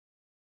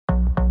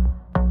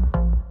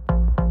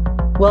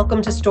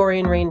Welcome to Story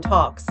and Rain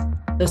Talks,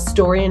 the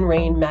Story and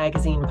Rain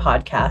magazine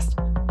podcast.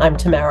 I'm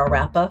Tamara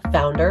Rappa,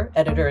 founder,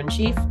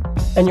 editor-in-chief,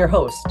 and your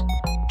host.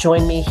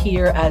 Join me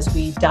here as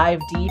we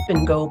dive deep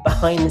and go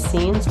behind the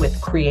scenes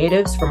with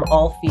creatives from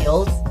all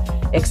fields,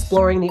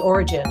 exploring the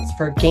origins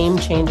for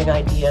game-changing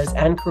ideas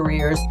and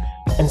careers,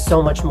 and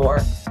so much more.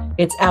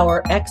 It's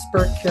our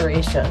expert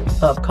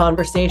curation of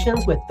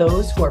conversations with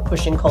those who are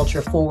pushing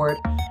culture forward,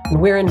 and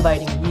we're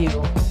inviting you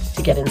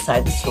to get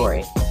inside the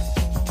story.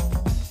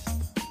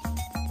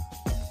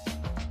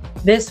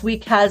 This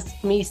week has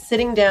me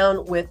sitting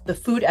down with the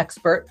food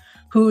expert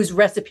whose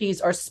recipes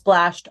are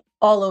splashed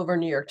all over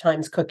New York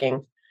Times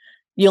Cooking.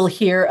 You'll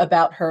hear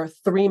about her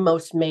 3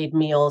 most made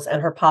meals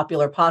and her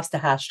popular pasta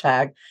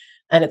hashtag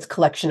and its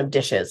collection of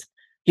dishes.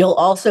 You'll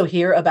also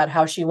hear about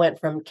how she went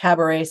from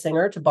cabaret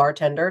singer to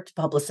bartender to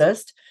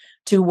publicist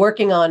to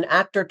working on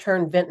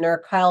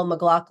actor-turned-vintner Kyle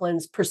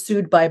MacLachlan's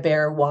Pursued by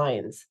Bear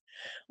wines.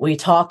 We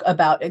talk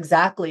about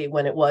exactly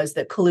when it was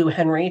that Colu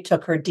Henry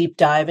took her deep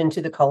dive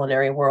into the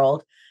culinary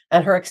world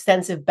and her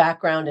extensive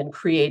background in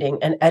creating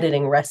and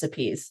editing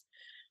recipes.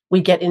 We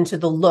get into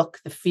the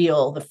look, the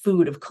feel, the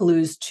food of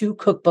Colu's 2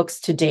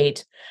 cookbooks to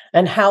date,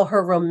 and how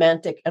her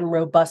romantic and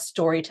robust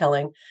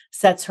storytelling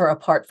sets her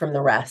apart from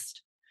the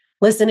rest.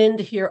 Listen in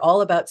to hear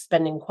all about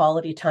spending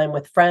quality time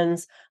with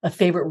friends, a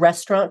favorite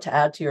restaurant to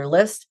add to your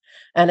list,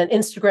 and an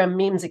Instagram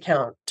memes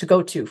account to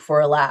go to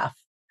for a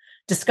laugh.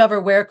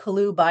 Discover where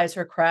Colu buys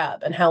her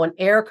crab and how an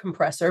air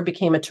compressor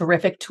became a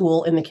terrific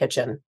tool in the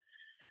kitchen.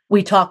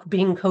 We talk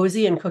being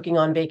cozy and cooking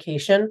on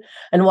vacation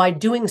and why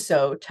doing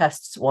so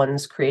tests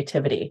one's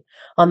creativity.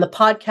 On the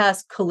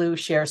podcast, Colu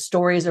shares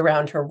stories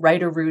around her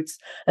writer roots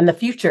and the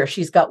future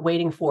she's got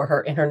waiting for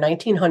her in her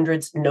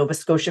 1900s Nova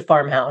Scotia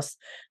farmhouse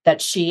that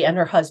she and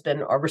her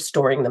husband are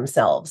restoring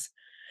themselves.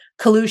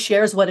 Colu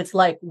shares what it's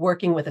like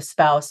working with a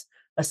spouse,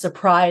 a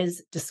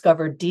surprise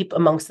discovered deep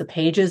amongst the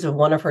pages of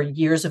one of her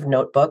years of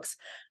notebooks,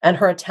 and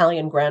her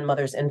Italian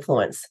grandmother's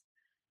influence.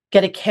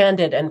 Get a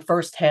candid and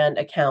firsthand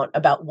account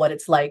about what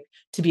it's like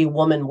to be a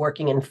woman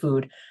working in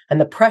food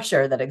and the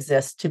pressure that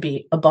exists to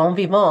be a bon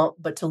vivant,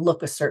 but to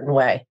look a certain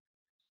way.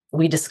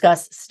 We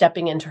discuss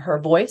stepping into her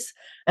voice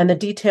and the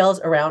details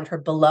around her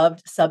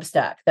beloved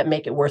Substack that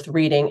make it worth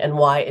reading and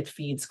why it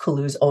feeds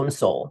Colu's own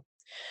soul.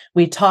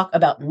 We talk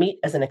about meat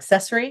as an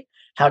accessory,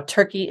 how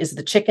turkey is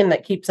the chicken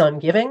that keeps on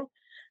giving,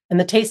 and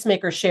the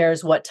tastemaker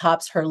shares what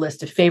tops her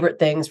list of favorite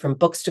things from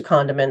books to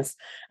condiments.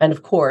 And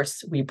of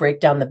course, we break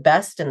down the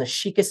best and the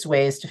chicest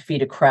ways to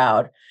feed a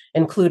crowd,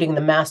 including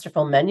the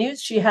masterful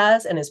menus she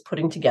has and is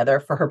putting together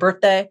for her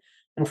birthday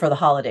and for the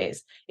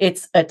holidays.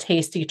 It's a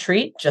tasty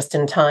treat just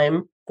in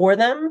time for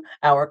them.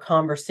 Our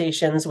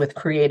conversations with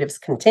creatives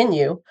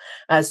continue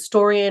as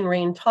Story and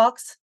Rain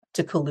talks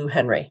to Colu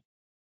Henry.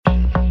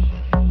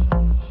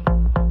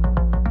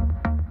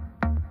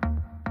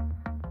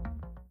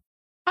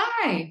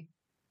 Hi.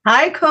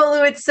 Hi,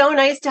 Colu. It's so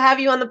nice to have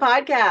you on the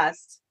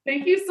podcast.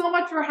 Thank you so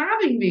much for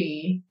having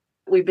me.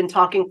 We've been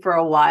talking for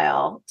a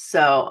while,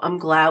 so I'm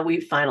glad we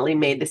finally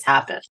made this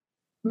happen.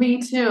 Me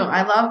too.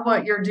 I love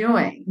what you're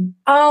doing.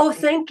 Oh,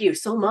 thank you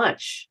so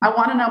much. I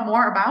want to know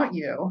more about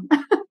you.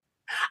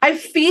 I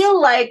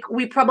feel like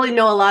we probably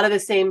know a lot of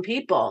the same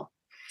people.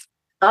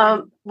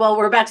 Well,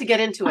 we're about to get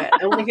into it.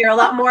 I want to hear a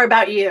lot more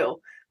about you.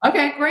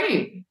 Okay,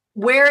 great.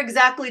 Where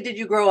exactly did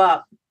you grow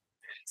up?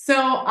 So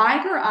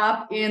I grew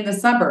up in the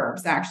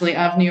suburbs, actually,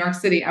 of New York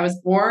City. I was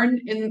born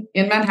in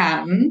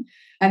Manhattan,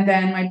 and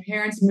then my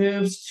parents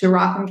moved to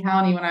Rockland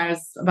County when I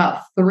was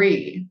about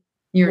 3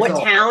 years old.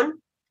 What town?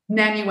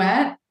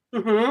 Nanuet.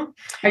 Mm-hmm.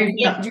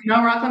 Do you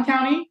know Rockland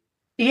County?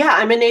 Yeah,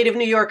 I'm a native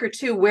New Yorker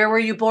too. Where were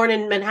you born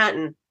in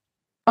Manhattan?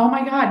 Oh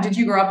my God. Did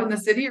you grow up in the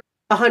city?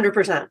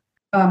 100%.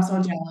 Oh, I'm so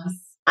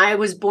jealous. I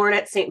was born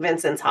at St.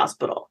 Vincent's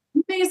Hospital.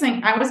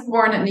 Amazing. I was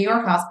born at New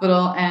York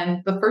Hospital,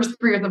 and the first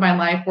 3 years of my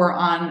life were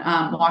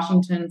on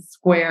Washington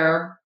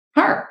Square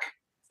Park.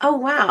 Oh,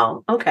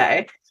 wow.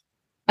 Okay.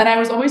 And I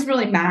was always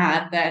really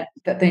mad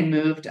that they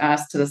moved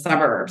us to the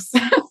suburbs.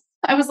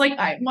 I was like,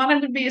 I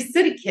wanted to be a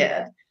city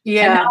kid.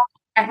 Yeah.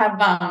 And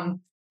now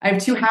I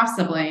have 2 half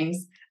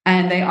siblings,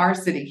 and they are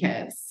city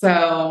kids.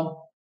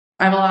 So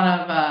I have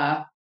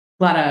a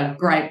lot of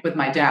gripe with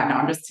my dad. No,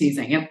 I'm just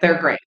teasing. They're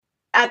great.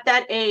 At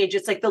that age,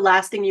 it's like the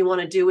last thing you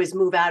want to do is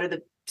move out of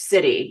the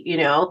city, you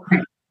know?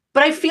 Right.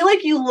 But I feel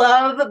like you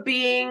love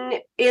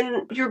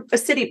you're a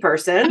city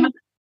person.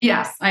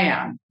 Yes, I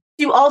am.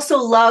 You also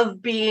love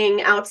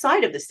being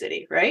outside of the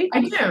city, right?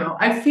 I do.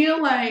 I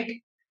feel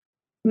like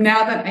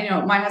now that,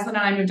 my husband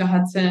and I moved to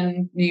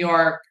Hudson, New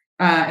York,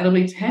 it'll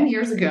be 10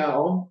 years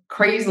ago,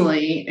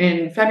 crazily,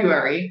 in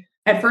February.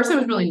 At first, I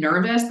was really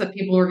nervous that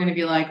people were going to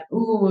be like,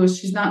 ooh,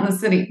 she's not in the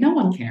city. No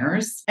one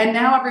cares. And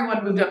now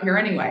everyone moved up here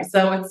anyway.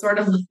 So it's sort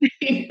of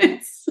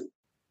like,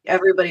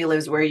 everybody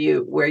lives where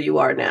you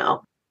are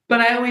now.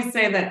 But I always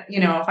say that,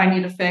 if I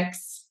need a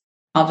fix,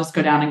 I'll just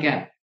go down and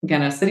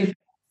get a city fix.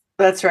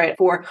 That's right.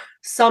 For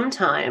some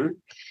time,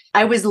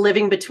 I was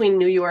living between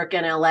New York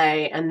and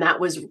LA, and that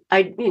was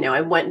I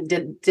went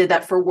and did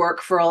that for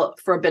work for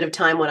a bit of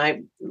time when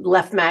I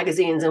left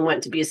magazines and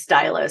went to be a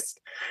stylist.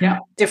 Yeah.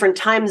 Different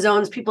time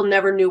zones. People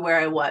never knew where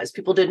I was.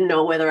 People didn't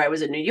know whether I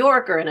was in New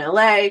York or in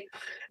LA.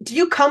 Do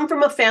you come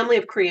from a family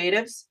of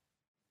creatives?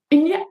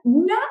 Yeah,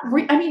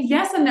 I mean,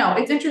 yes and no.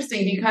 It's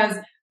interesting because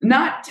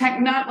not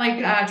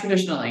like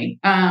traditionally.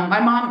 My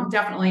mom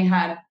definitely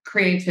had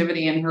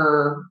creativity in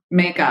her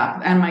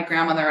makeup, and my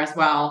grandmother as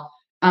well.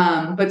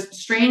 But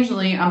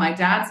strangely, on my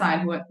dad's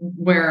side,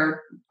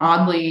 where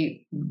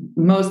oddly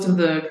most of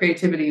the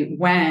creativity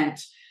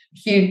went,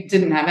 he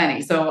didn't have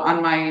any. So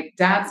on my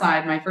dad's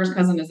side, my first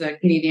cousin is a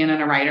comedian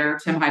and a writer,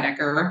 Tim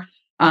Heidecker.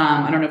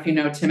 I don't know if you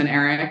know Tim and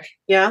Eric.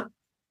 Yeah.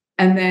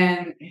 And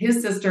then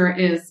his sister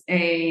is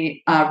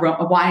a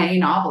YA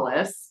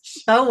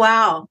novelist. Oh,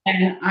 wow.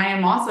 And I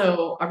am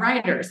also a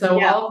writer.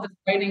 So all of this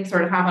writing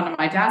sort of happened on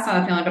my dad's side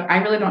of the family, but I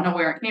really don't know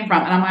where it came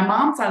from. And on my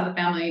mom's side of the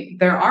family,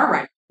 there are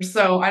writers.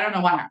 So I don't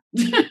know what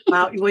happened.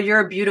 Wow. Well,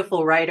 you're a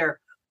beautiful writer.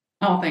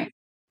 Oh, thanks.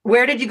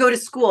 Where did you go to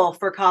school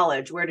for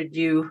college? Where did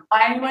you?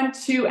 I went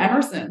to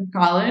Emerson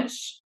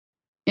College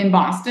in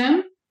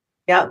Boston.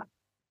 Yep.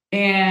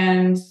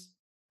 And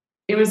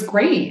it was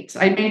great.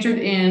 I majored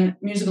in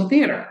musical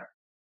theater.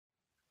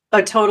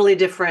 A totally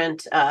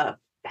different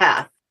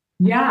path.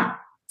 Yeah.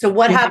 So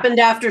what happened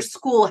after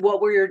school?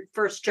 What were your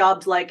first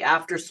jobs like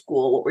after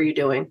school? What were you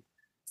doing?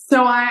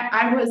 So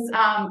I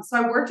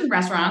worked in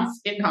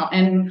restaurants in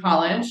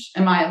college,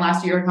 in my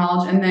last year of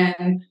college, and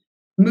then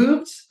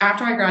moved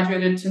after I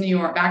graduated to New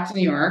York, back to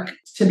New York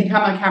to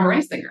become a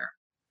cabaret singer.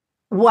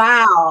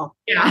 Wow.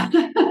 Yeah.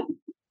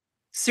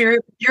 So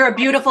you're a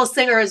beautiful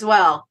singer as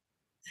well.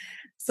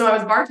 So I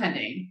was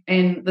bartending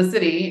in the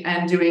city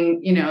and doing,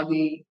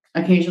 the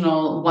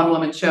occasional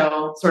one-woman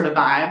show sort of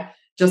vibe,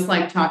 just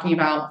like talking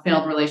about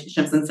failed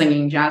relationships and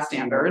singing jazz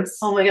standards.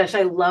 Oh my gosh,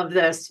 I love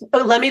this. Oh,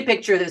 let me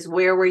picture this.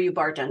 Where were you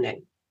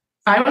bartending?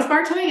 I was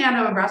bartending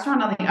at a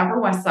restaurant on the Upper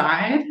West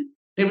Side.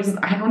 It was,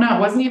 I don't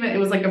know, it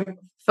was like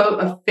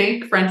a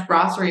fake French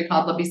brasserie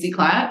called La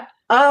Bicyclette.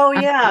 Oh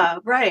yeah,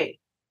 right.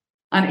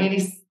 On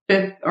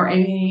 85th or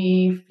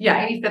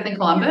 85th in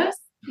Columbus.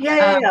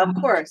 Yeah, of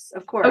course.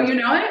 Oh, you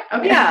know it?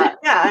 Okay. Yeah.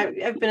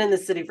 I've been in the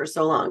city for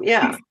so long.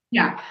 Yeah.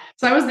 Yeah.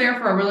 So I was there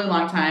for a really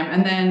long time.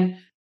 And then,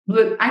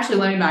 actually,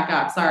 let me back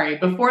up. Sorry.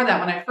 Before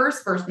that, when I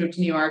first moved to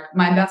New York,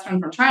 my best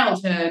friend from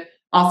childhood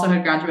also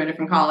had graduated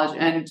from college,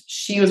 and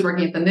she was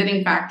working at the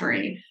knitting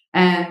factory.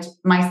 And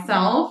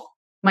myself,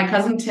 my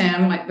cousin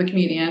Tim, the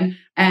comedian,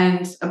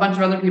 and a bunch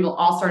of other people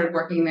all started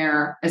working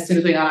there as soon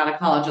as we got out of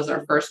college as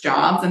our first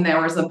jobs. And there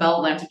was a Bell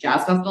Atlantic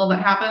Jazz Festival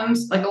that happened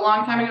like a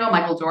long time ago.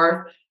 Michael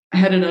Dorff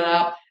headed it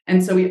up.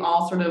 And so we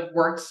all sort of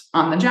worked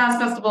on the jazz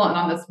festival and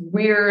on this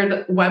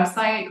weird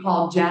website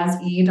called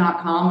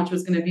jazze.com, which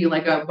was going to be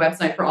like a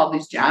website for all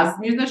these jazz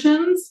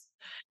musicians.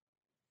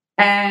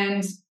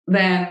 And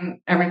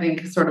then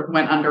everything sort of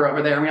went under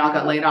over there and we all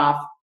got laid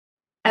off.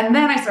 And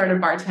then I started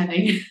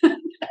bartending.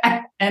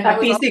 And a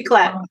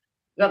Bicyclette.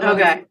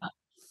 Okay.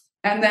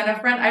 And then a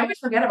friend, I always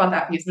forget about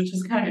that piece, which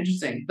is kind of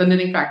interesting, the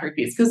Knitting Factory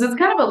piece, because it's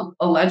kind of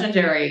a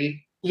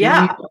legendary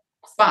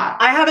spot.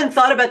 I haven't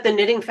thought about the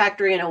Knitting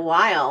Factory in a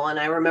while, and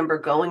I remember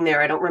going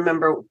there. I don't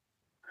remember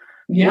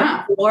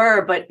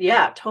what but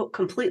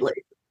completely.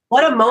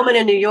 What a moment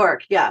in New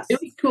York. Yes. It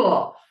was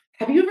cool.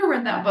 Have you ever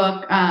read that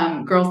book,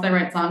 Girls They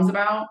Write Songs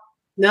About?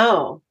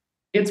 No.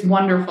 It's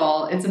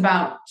wonderful. It's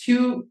about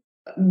two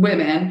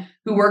women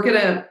who work at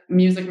a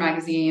music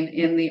magazine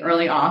in the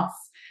early aughts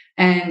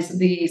and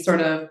the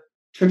sort of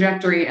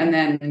trajectory and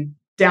then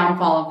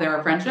downfall of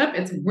their friendship.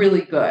 It's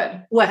really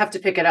good. Well, I have to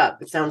pick it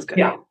up. It sounds good.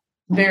 Yeah.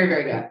 Very,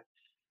 very good.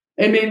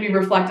 It made me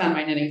reflect on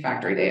my knitting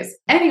factory days.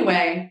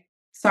 Anyway,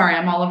 sorry,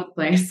 I'm all over the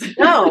place.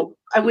 No,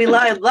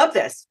 I love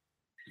this.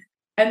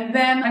 And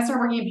then I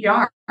started working in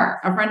PR.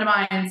 A friend of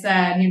mine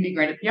said he'd be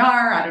great at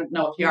PR. I didn't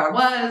know what PR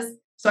was.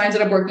 So I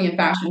ended up working in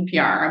fashion PR.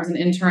 I was an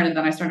intern, and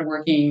then I started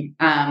working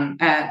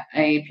at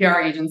a PR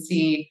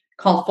agency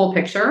called Full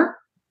Picture.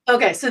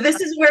 Okay, so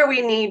this is where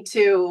we need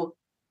to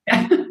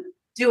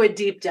do a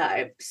deep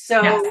dive.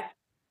 So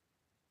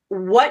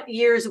what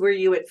years were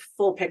you at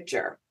Full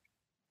Picture?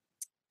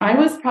 I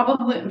was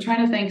probably, I'm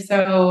trying to think.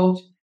 So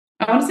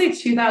I want to say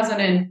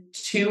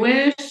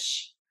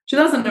 2002-ish,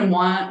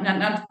 2001,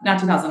 not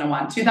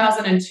 2001,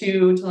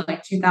 2002 to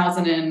like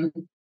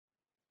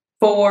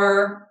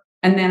 2004.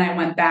 And then I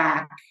went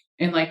back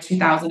in like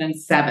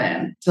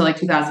 2007 to like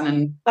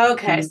 2000.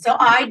 Okay. So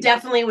I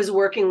definitely was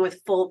working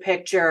with Full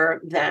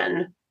Picture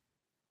then.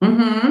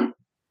 Mm-hmm.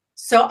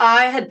 So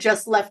I had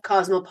just left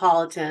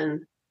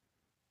Cosmopolitan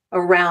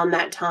around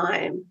that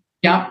time.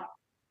 Yep.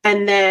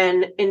 And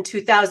then in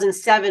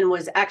 2007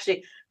 was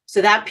actually,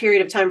 so that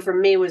period of time for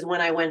me was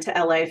when I went to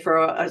LA for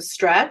a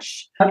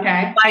stretch.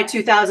 Okay. By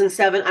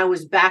 2007, I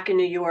was back in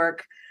New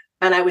York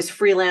and I was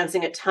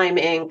freelancing at Time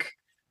Inc.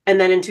 And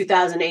then in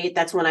 2008,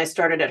 that's when I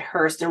started at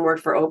Hearst and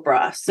worked for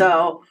Oprah.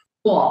 So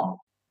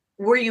cool.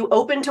 Were you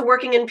open to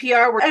working in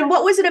PR? And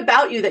what was it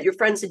about you that your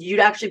friends said you'd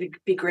actually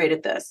be great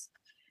at this?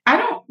 I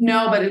don't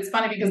know, but it's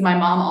funny because my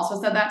mom also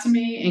said that to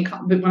me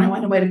when I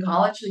went away to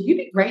college. She's like, you'd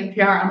be great in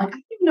PR. I'm like, I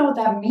don't even know what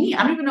that means.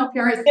 I don't even know what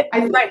PR is.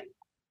 Right.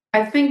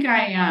 I think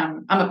I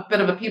am. I'm a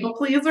bit of a people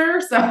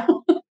pleaser.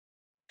 So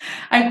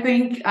I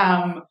think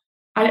I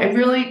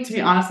really, to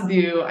be honest with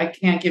you, I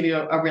can't give you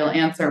a real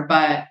answer,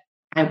 but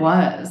I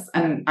was,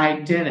 and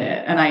I did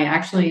it. And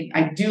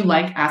I do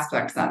like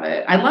aspects of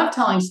it. I love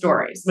telling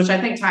stories, which I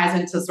think ties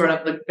into sort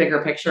of the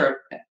bigger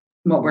picture of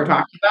what we're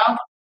talking about.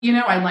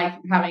 I like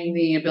having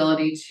the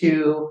ability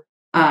to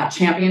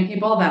champion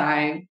people that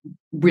I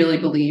really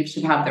believe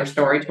should have their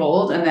story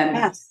told, and then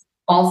Yes.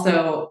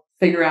 also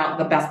figure out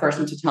the best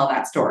person to tell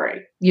that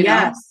story.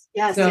 Yes.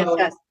 Yes. So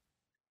Yes.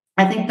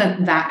 I think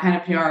that kind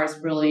of PR is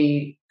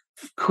really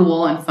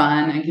cool and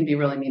fun and can be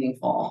really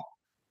meaningful.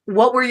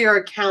 What were your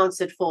accounts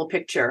at Full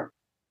Picture?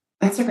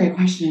 That's a great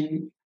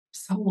question.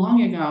 So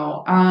long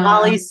ago.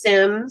 Molly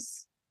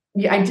Sims.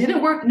 Yeah, I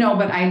didn't work. No,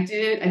 but I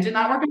did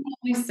not work on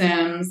Molly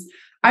Sims.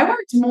 I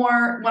worked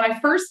more when I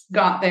first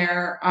got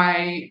there.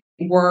 I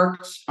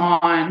worked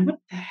on what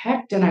the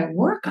heck did I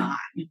work on?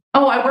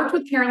 Oh, I worked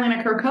with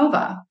Carolina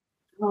Kurkova.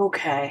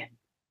 Okay.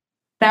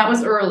 That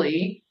was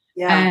early.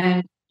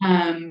 Yeah.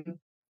 And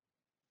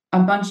a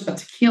bunch of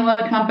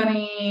tequila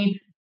company.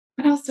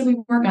 What else did we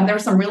work on? There were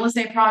some real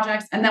estate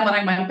projects. And then when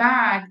I went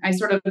back, I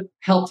sort of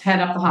helped head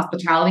up the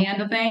hospitality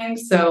end of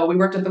things. So we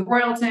worked at the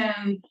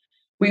Royalton.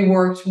 We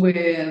worked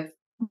with,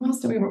 what else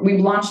did we work? We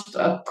launched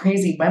a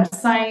crazy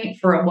website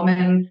for a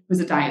woman who's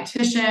a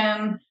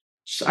dietitian.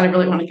 I don't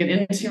really want to get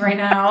into right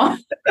now.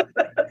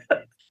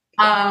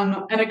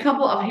 And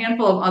a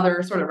handful of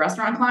other sort of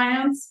restaurant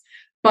clients.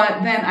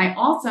 But then I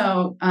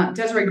also,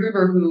 Desiree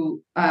Gruber,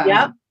 who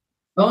Yep.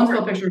 owns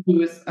Full Picture,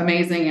 who is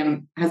amazing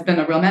and has been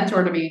a real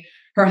mentor to me.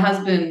 Her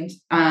husband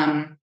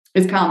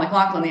is Kyle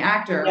MacLachlan, the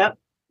actor. Yep.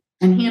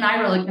 And he and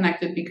I really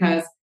connected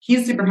because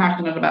he's super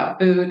passionate about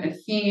food, and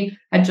he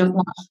had just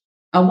launched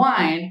a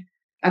wine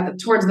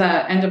towards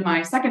the end of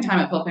my second time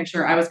at Full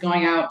Picture. I was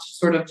going out to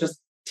sort of just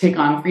take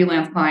on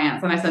freelance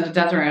clients. And I said to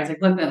Desiree, I was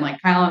like, listen,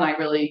 like Kyle and I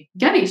really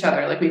get each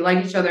other. Like we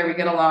like each other, we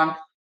get along.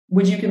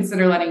 Would you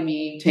consider letting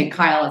me take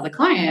Kyle as a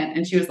client?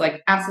 And she was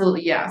like,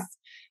 absolutely, yes.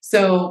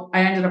 So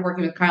I ended up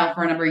working with Kyle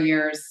for a number of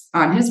years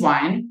on his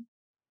wine,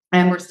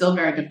 and we're still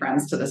very good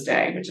friends to this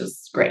day, which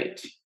is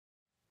great.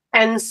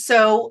 And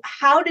so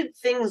how did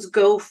things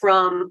go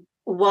from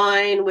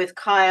wine with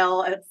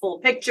Kyle at Full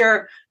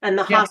Picture and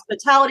the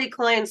hospitality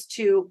clients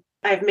to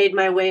I've made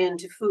my way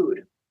into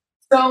food?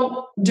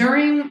 So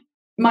during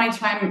my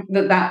time,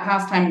 that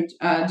past time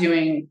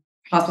doing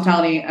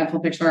hospitality at Full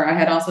Picture, I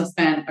had also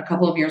spent a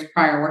couple of years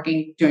prior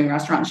doing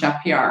restaurant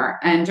chef PR.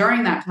 And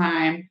during that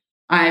time,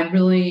 I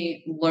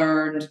really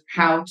learned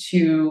how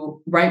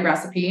to write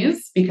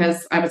recipes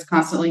because I was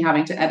constantly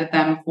having to edit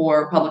them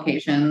for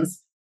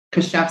publications,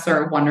 because chefs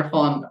are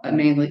wonderful and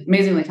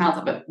amazingly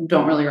talented, but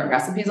don't really write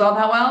recipes all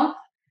that well.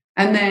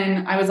 And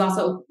then I was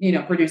also,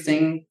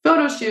 producing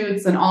photo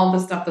shoots and all the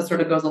stuff that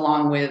sort of goes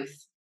along with,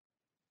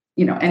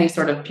 any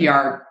sort of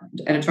PR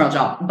editorial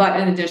job. But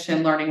in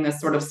addition, learning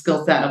this sort of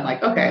skill set of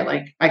like, okay,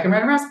 like I can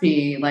write a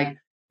recipe, like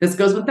this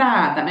goes with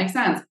that. That makes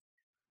sense.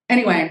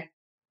 Anyway,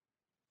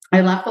 I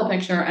left Full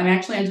Picture and I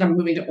actually ended up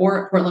moving to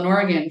Portland,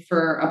 Oregon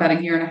for about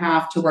a year and a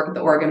half to work at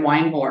the Oregon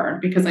Wine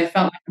Board because I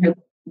felt like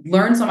I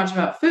learned so much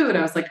about food.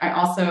 I was like,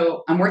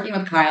 I'm working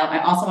with Kyle. I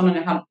also want to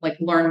know how to like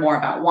learn more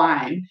about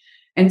wine.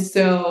 And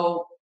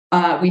so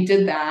we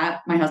did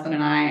that, my husband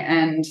and I,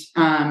 and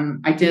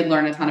I did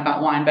learn a ton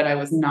about wine, but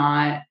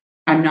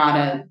I'm not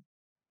a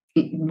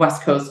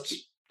West Coast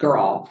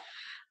girl.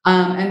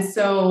 And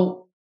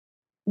so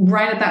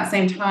right at that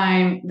same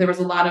time, there was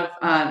a lot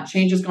of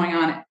changes going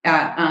on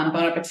at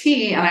Bon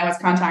Appetit, and I was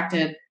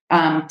contacted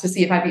to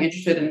see if I'd be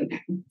interested in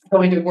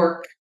going to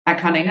work at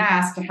Condé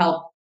Nast to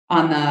help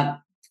on the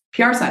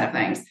PR side of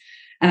things.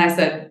 And I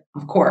said,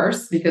 of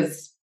course,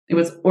 because it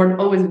was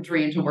always a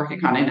dream to work at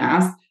Condé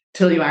Nast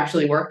till you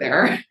actually work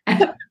there.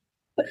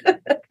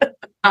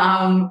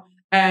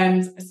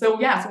 And so,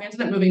 we ended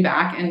up moving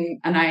back and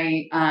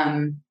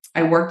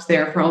I worked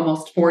there for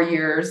almost 4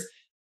 years.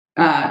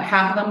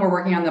 Half of them were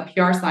working on the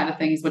PR side of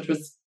things, which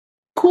was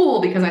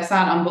cool because I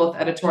sat on both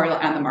editorial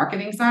and the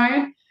marketing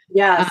side.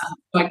 Yes.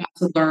 So I got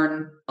to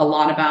learn a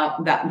lot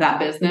about that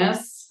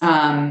business.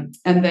 And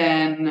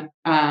then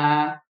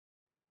I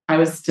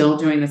was still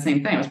doing the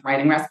same thing. I was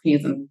writing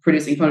recipes and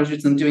producing photo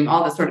shoots and doing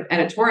all this sort of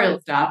editorial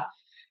stuff.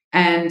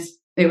 And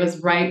it was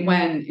right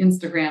when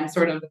Instagram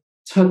sort of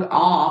took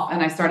off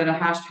and I started a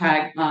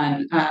hashtag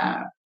on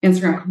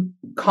Instagram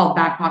called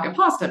Back Pocket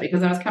Pasta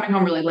because I was coming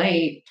home really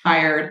late,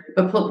 tired,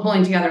 but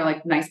pulling together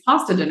like nice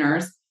pasta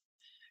dinners.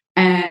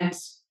 And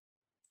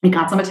it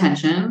got some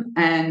attention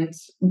and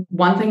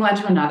one thing led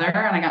to another.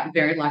 And I got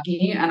very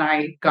lucky and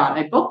I got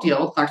a book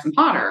deal with Clarkson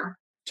Potter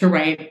to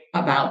write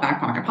about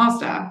Back Pocket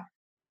Pasta.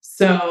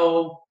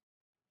 So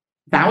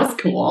that was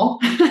cool.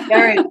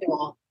 Very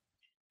cool.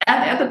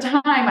 At the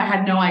time, I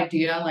had no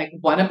idea like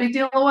what a big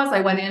deal it was.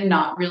 I went in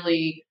not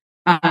really.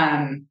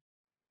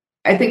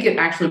 I think it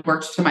actually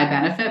worked to my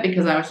benefit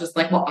because I was just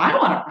like, well, I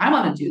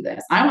want to do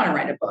this. I want to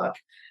write a book.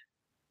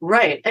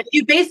 Right. And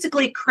you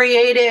basically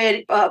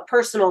created a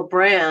personal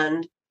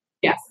brand.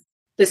 Yes.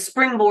 The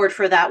springboard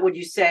for that, would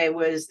you say,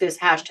 was this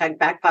hashtag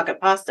back pocket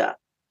pasta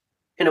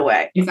in a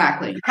way?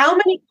 Exactly. How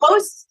many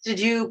posts did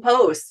you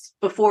post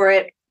before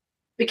it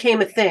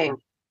became a thing?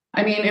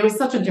 I mean, it was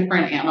such a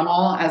different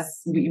animal,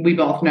 as we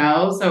both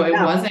know. So it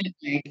wasn't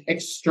like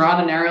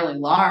extraordinarily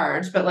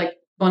large, but like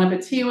Bon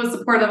Appetit was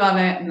supportive of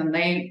it. And then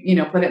they,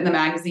 put it in the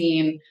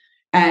magazine,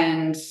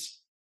 and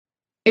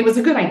it was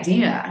a good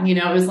idea.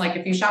 It was like,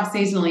 if you shop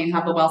seasonally and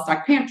have a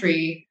well-stocked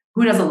pantry,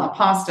 who doesn't love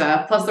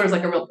pasta? Plus there's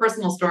like a real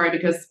personal story,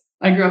 because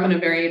I grew up in a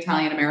very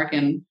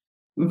Italian-American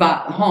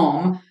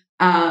home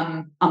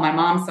on my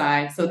mom's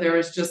side. So there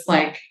was just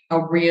like a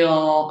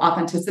real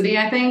authenticity,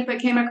 I think, that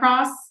came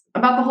across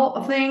about the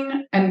whole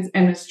thing. And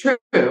it's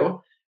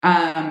true.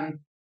 And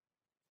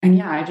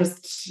yeah,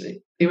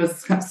 it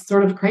was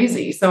sort of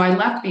crazy. So I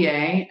left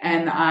BA,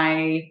 and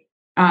I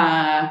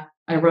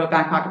wrote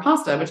Back Pocket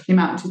Pasta, which came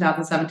out in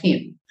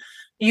 2017.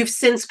 You've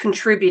since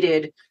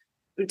contributed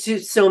to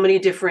so many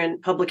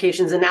different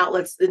publications and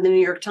outlets, in the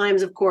New York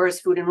Times, of course,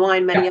 Food and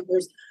Wine, many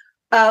others.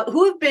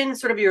 Who have been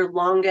sort of your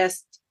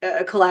longest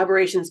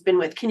collaborations been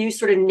with? Can you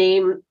sort of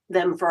name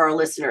them for our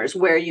listeners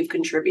where you've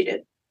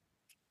contributed?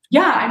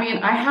 Yeah, I mean,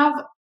 I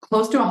have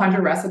close to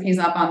 100 recipes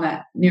up on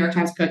the New York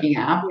Times cooking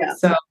app. Yeah.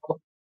 So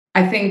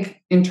I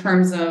think in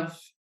terms of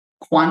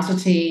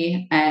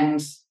quantity,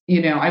 and,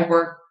 I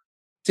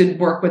did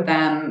work with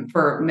them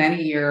for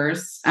many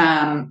years.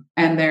 And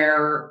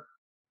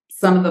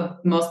some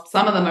of them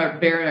are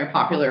very, very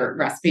popular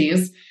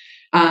recipes.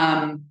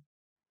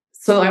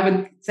 So I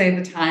would say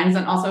the Times,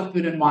 and also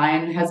Food and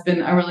Wine has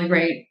been a really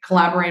great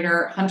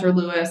collaborator. Hunter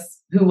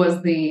Lewis, who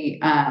was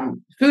the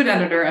food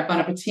editor at Bon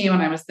Appetit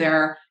when I was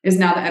there, is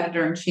now the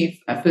editor-in-chief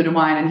at Food and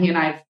Wine. And he and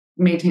I have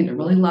maintained a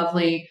really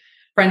lovely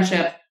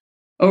friendship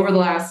over the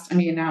last,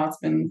 now it's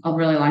been a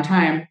really long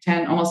time,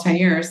 almost 10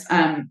 years.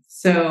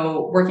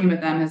 So working with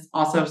them is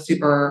also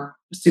super,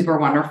 super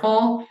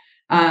wonderful.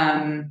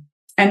 And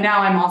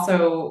now I'm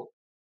also,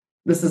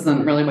 this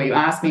isn't really what you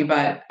asked me,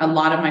 but a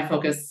lot of my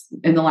focus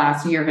in the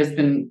last year has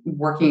been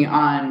working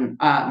on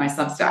my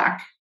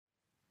Substack.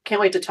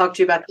 Can't wait to talk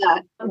to you about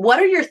that. What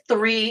are your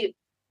three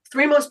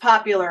most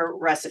popular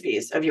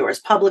recipes of yours,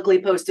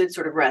 publicly posted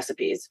sort of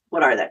recipes?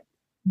 What are they?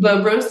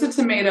 The roasted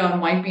tomato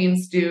and white bean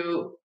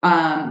stew,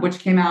 which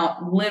came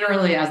out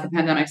literally as the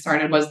pandemic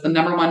started, was the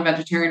 #1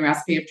 vegetarian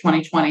recipe of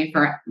 2020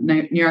 for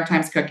New York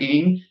Times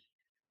Cooking.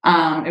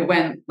 It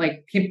went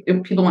like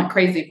people went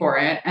crazy for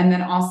it. And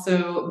then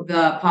also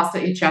the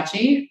pasta e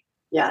ceci.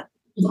 Yeah.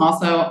 Was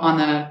also on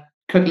the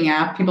cooking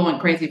app. People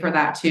went crazy for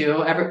that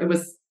too.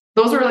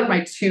 Those were like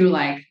my two,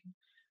 like, I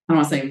don't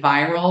want to say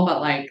viral,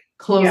 but like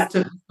close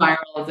to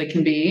viral as it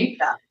can be.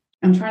 Yeah.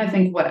 I'm trying to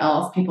think what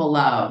else people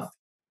love.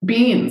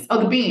 Beans.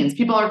 Oh, the beans.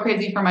 People are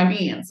crazy for my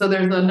beans. So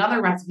there's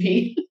another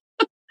recipe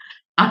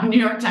on New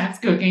York Times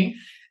Cooking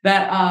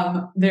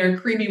that they're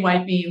creamy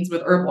white beans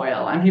with herb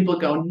oil, and people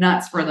go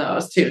nuts for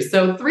those too.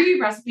 So 3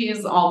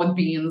 recipes all with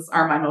beans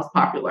are my most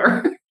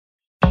popular.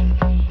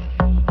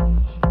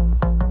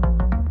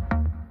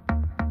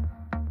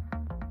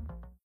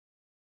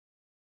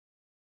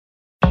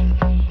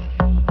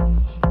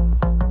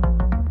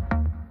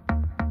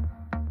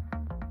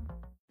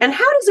 And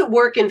how does it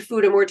work in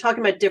food? And we're talking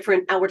about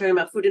we're talking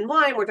about Food and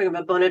Wine, we're talking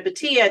about Bon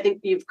Appetit. I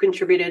think you've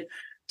contributed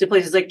to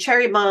places like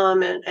Cherry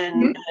Bomb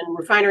and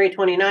Refinery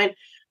 29.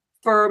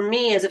 For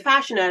me as a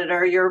fashion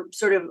editor, you're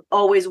sort of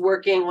always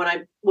working. When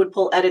I would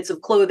pull edits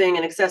of clothing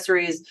and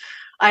accessories,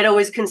 I'd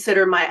always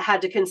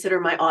had to consider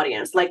my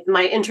audience. Like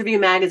my Interview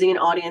magazine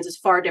audience is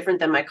far different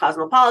than my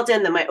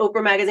Cosmopolitan, than my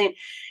Oprah magazine.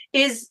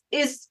 Is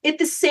it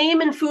the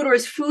same in food, or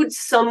is food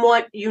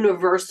somewhat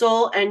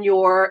universal and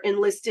you're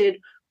enlisted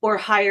or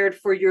hired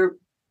for your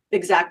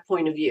exact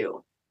point of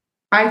view?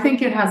 I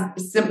think it has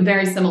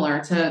very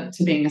similar to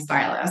being a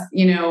stylist,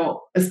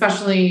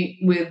 especially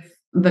with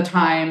the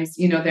Times.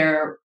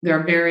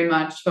 They're very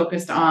much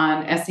focused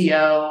on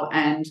SEO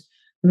and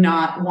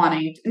not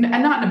wanting and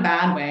not in a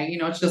bad way.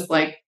 It's just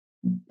like,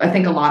 I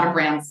think a lot of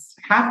brands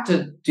have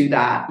to do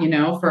that,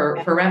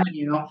 for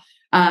revenue.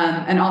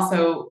 And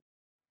also,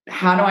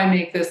 how do I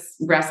make this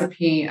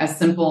recipe as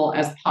simple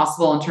as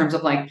possible in terms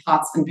of like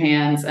pots and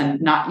pans,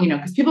 and not,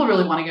 because people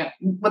really want to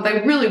what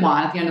they really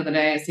want at the end of the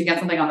day is to get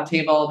something on the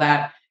table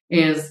that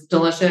is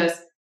delicious.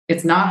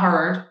 It's not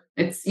hard.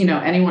 It's,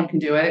 anyone can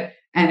do it,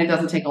 and it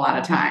doesn't take a lot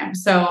of time.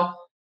 So,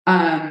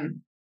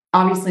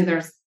 obviously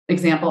there's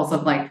examples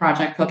of like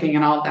project cooking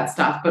and all of that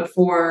stuff, but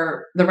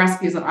for the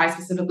recipes that I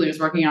specifically was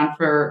working on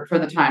for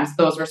the Times,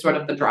 those were sort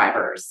of the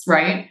drivers,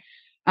 right?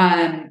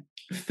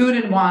 Food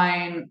and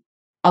Wine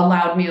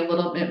allowed me a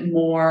little bit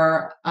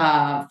more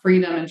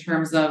freedom in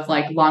terms of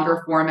like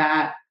longer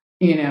format,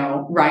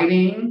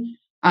 writing,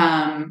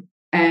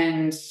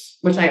 and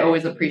which I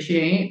always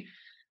appreciate.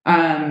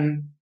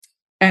 And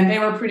they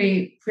were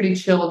pretty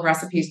chilled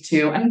recipes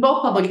too. And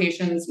both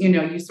publications,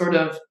 you sort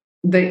of,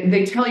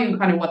 they tell you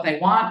kind of what they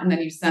want, and then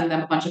you send them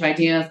a bunch of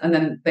ideas, and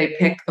then they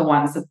pick the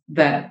ones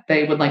that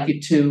they would like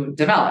you to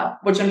develop,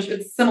 which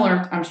it's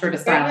similar, I'm sure, to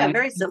styling. Yeah,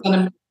 very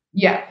similar.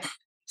 Yeah.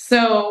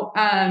 So,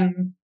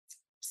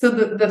 so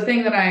the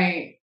thing that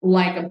I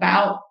like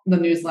about the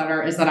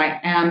newsletter is that I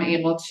am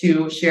able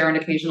to share an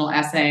occasional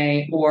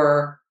essay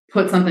or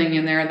put something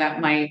in there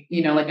that might,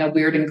 like a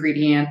weird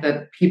ingredient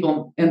that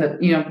people in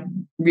the,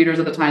 readers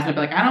of the Times might be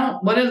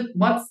like,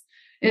 what's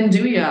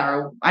Nduja,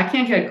 or I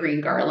can't get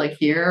green garlic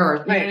here, or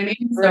you know what I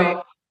mean? Right.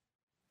 So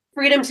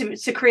Freedom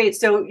to create.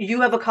 So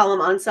you have a column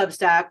on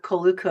Substack,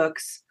 Colu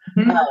Cooks.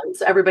 mhm.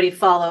 So everybody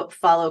follow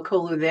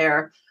Colu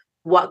there.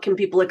 What can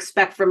people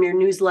expect from your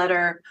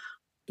newsletter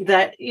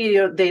that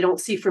they don't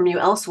see from you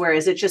elsewhere?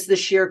 Is it just the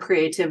sheer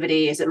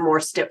creativity? Is it more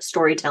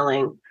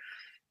storytelling?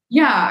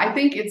 Yeah, I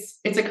think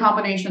it's a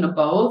combination of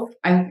both.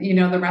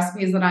 The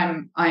recipes that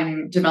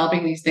I'm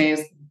developing these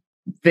days,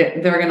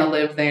 they're going to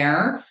live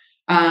there.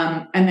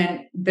 And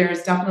then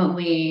there's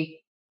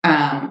definitely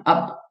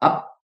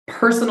a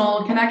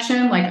personal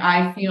connection. Like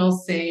I feel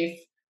safe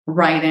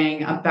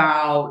writing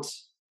about.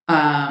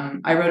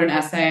 I wrote an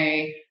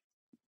essay.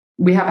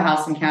 We have a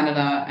house in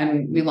Canada,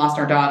 and we lost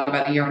our dog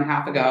about a year and a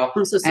half ago.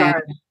 I'm so And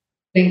sorry.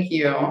 thank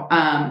you.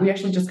 We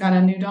actually just got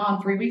a new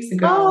dog 3 weeks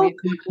ago. Oh, We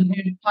got a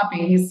new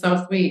puppy. He's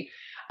so sweet.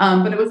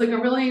 But it was like a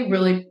really,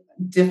 really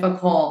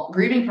difficult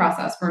grieving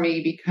process for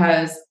me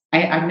because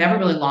I've never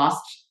really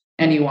lost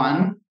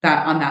anyone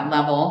that on that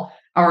level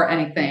or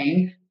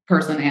anything,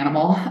 person,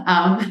 animal.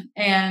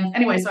 And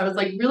anyway, so I was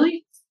like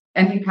really,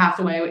 and he passed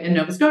away in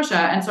Nova Scotia.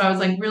 And so I was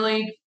like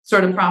really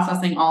sort of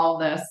processing all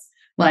of this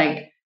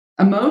like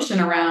emotion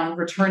around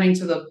returning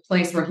to the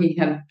place where he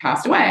had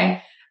passed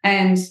away.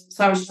 And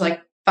so I was just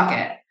like, fuck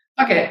it.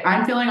 Fuck it.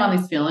 I'm feeling all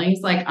these feelings.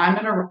 Like I'm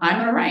gonna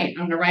write.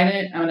 I'm gonna write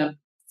it. I'm gonna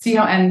see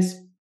how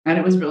and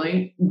it was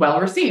really well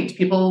received.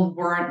 People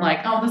weren't like,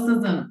 oh, this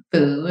isn't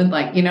food.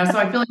 Like, so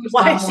I feel like there's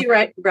why is she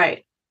right?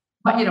 Right.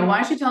 but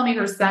why is she telling me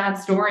her sad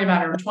story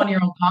about her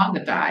 20-year-old dog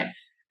that died?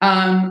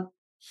 I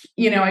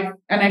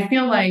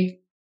feel like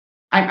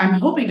I'm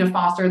hoping to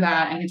foster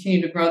that and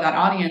continue to grow that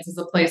audience as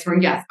a place where,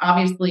 yes,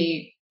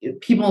 obviously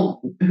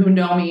people who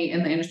know me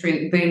in the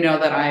industry, they know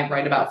that I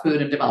write about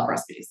food and develop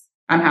recipes.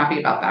 I'm happy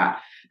about that.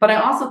 But I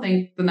also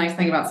think the nice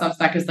thing about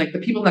Substack is like the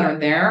people that are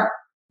there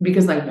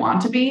because they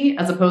want to be,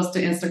 as opposed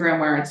to Instagram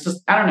where it's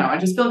just, I don't know. I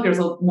just feel like there's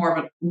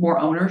more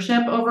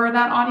ownership over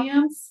that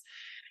audience.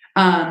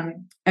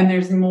 And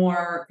there's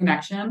more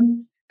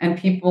connection and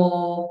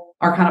people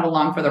are kind of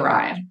along for the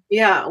ride.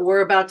 Yeah,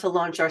 we're about to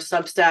launch our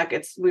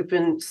Substack. We've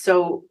been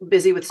so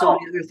busy with so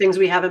many other things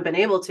we haven't been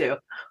able to.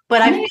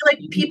 But I feel like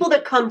people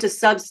that come to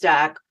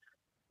Substack,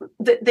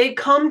 they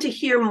come to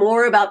hear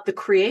more about the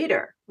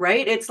creator,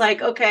 right? It's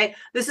like, okay,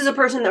 this is a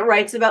person that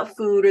writes about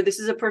food, or this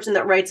is a person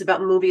that writes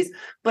about movies,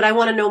 but I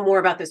want to know more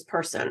about this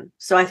person.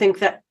 So I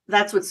think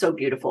that's what's so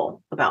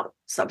beautiful about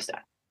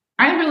Substack.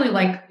 I really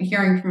like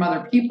hearing from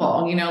other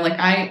people. Like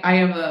I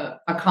have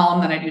a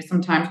column that I do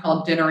sometimes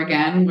called Dinner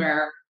Again,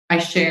 where I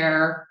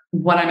share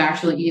what I'm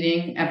actually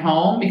eating at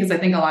home, because I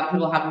think a lot of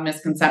people have a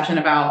misconception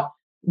about,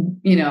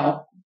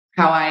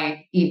 how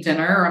I eat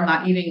dinner, or I'm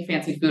not eating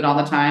fancy food all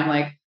the time.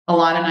 Like a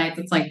lot of nights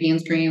it's like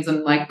beans, greens,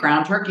 and like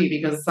ground turkey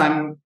because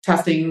I'm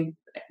testing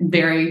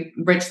very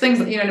rich things.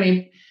 You know what I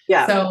mean?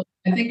 Yeah. So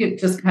I think it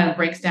just kind of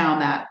breaks down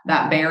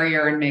that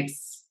barrier and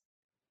makes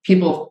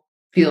people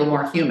feel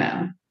more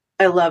human.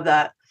 I love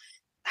that.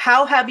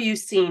 How have you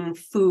seen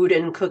food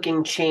and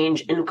cooking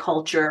change in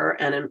culture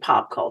and in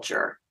pop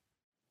culture?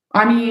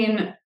 I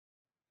mean,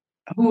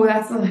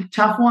 that's a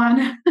tough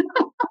one.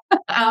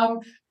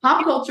 Pop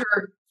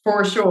culture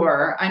for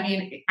sure. I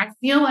mean, I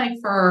feel like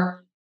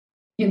for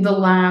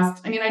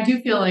I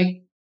do feel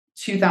like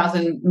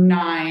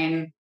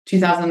 2009,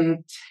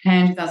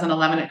 2010,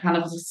 2011, it kind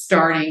of was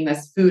starting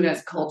this food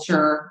as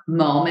culture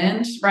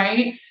moment,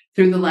 right?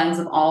 Through the lens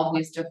of all of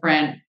these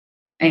different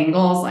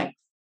angles, like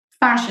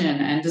fashion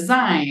and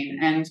design.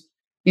 And,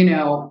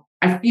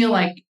 I feel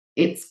like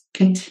it's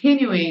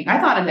continuing. I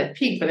thought it had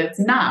peaked, but it's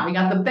not. We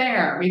got the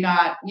bear, we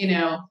got,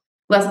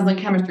 lessons in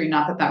chemistry.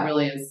 Not that that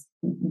really is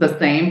the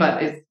same,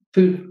 but it's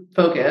food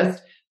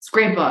focused. It's a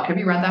great book. Have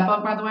you read that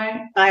book, by the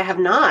way? I have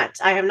not,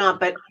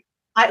 but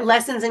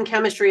Lessons in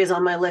Chemistry is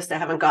on my list. I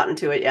haven't gotten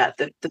to it yet.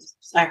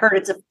 I heard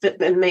it's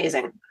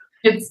amazing.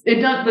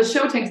 It does.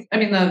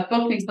 The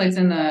book takes place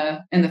in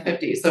the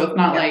 50s, so it's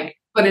not like,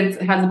 but it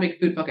has a big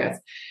food focus.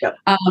 Yep.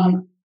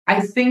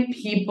 I think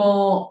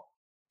people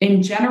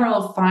in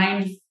general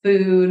find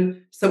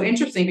food so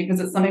interesting because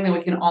it's something that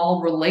we can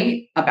all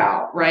relate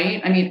about, right?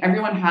 I mean,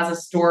 everyone has a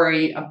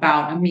story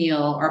about a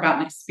meal or about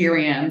an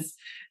experience.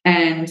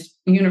 And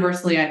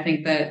universally, I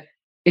think that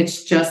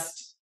it's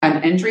just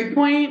an entry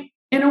point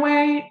in a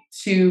way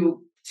to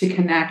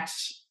connect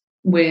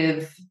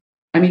with,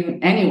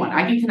 anyone.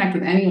 I can connect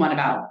with anyone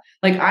about,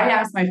 like, I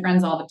ask my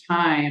friends all the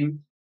time,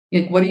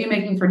 like, what are you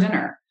making for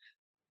dinner?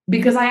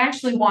 Because I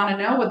actually want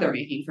to know what they're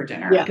making for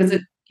dinner, because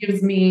it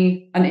gives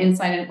me an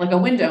insight, like a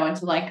window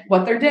into like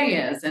what their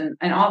day is and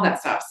all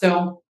that stuff.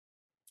 So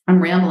I'm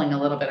rambling a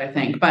little bit, I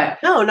think, but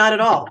no, not at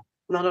all.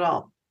 Not at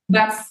all.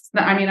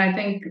 I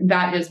think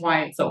that is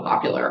why it's so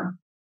popular.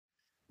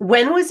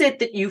 When was it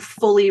that you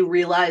fully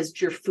realized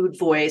your food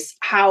voice?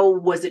 How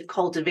was it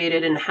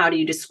cultivated and how do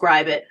you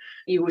describe it?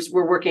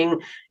 Were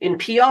working in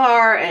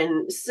PR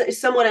and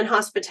somewhat in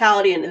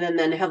hospitality and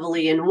then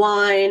heavily in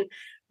wine.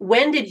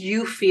 When did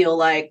you feel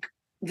like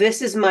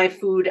this is my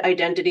food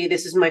identity,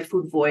 this is my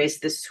food voice,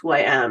 this is who I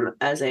am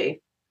as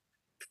a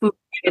food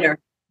creator?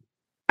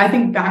 I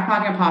think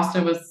Backpacking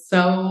Pasta was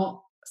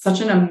such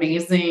an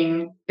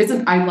amazing.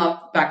 I love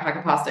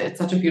Backpacking Pasta. It's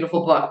such a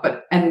beautiful book,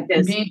 and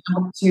being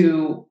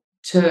able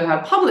to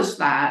have published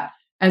that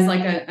as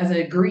like as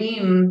a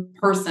green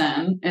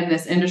person in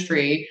this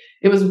industry,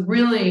 it was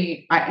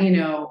really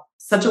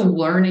such a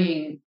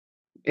learning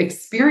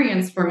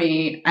experience for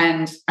me.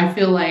 And I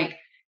feel like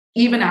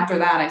even after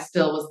that, I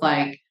still was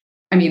like,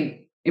 I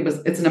mean,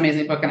 it's an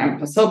amazing book, and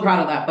I'm so proud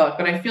of that book.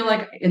 But I feel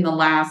like in the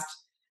last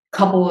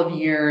couple of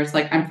years,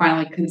 like I'm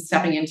finally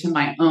stepping into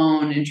my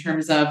own in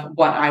terms of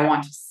what I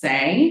want to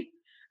say,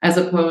 as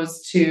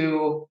opposed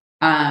to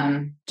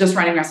just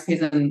writing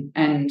recipes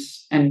and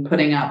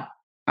putting up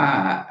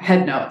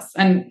head notes.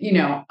 And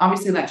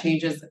obviously that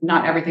changes.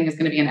 Not everything is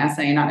going to be an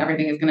essay. Not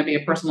everything is going to be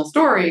a personal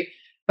story.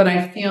 But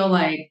I feel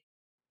like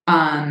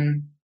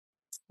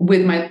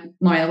with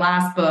my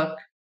last book,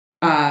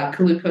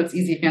 Colu Cooks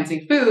Easy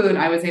Fancy Food,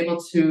 I was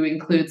able to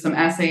include some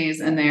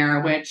essays in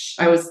there,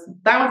 that was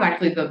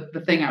actually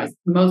the thing I was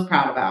most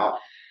proud about,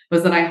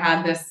 was that I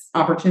had this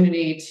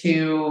opportunity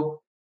to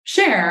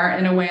share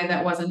in a way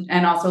that wasn't,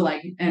 and also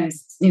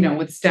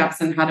with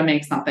steps and how to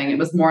make something. It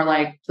was more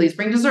like, please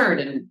bring dessert,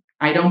 and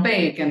I don't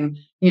bake, and,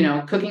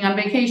 cooking on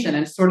vacation,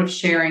 and sort of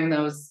sharing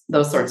those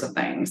sorts of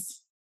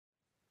things.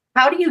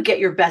 How do you get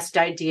your best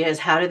ideas?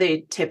 How do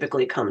they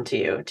typically come to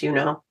you? Do you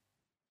know?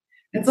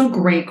 It's a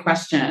great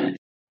question.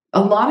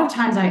 A lot of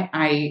times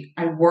I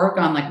work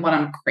on like what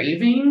I'm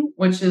craving,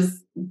 which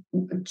is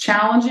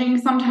challenging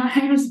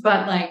sometimes,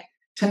 but like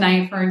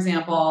tonight, for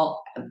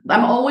example,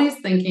 I'm always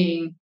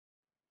thinking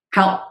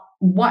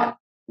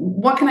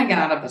what can I get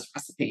out of this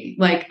recipe?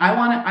 Like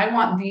I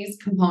want these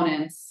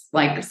components,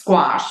 like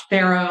squash,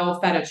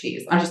 farro, feta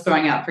cheese. I'm just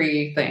throwing out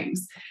 3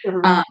 things.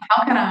 Mm-hmm.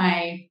 How can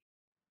I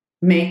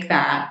make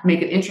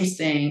it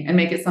interesting and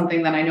make it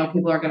something that I know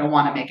people are going to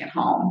want to make at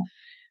home?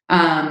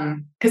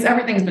 Because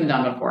everything's been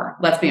done before,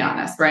 let's be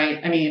honest, right?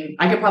 I mean,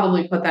 I could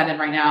probably put that in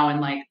right now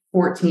and like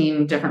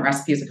 14 different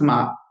recipes to come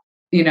up,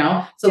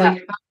 So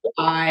like, how do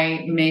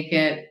I make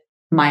it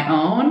my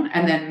own,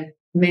 and then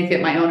make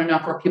it my own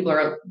enough where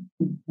people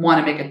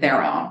want to make it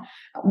their own,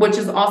 which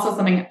is also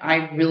something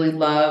I really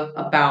love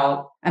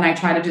about, and I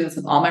try to do this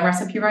with all my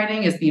recipe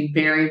writing, is be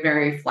very,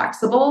 very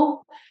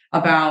flexible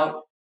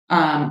about,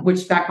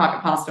 which Back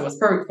Pocket Pasta was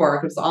perfect for,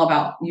 because it was all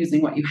about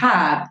using what you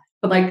had,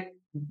 but like,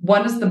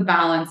 what is the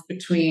balance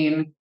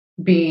between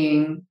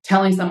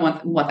telling someone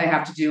what they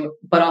have to do,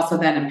 but also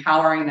then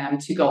empowering them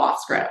to go off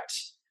script,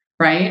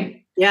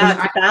 right?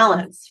 Yeah, it's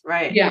balance,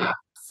 right? Yeah.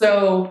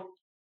 So,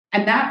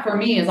 and that for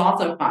me is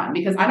also fun,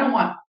 because I don't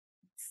want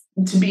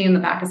to be in the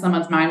back of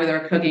someone's mind where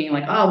they're cooking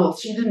like, oh, well,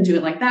 she didn't do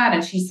it like that,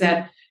 and she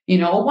said,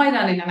 a white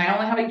onion, and I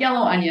only have a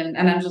yellow onion,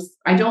 and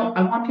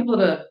I want people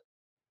to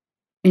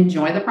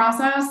enjoy the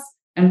process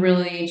and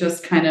really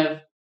just kind of,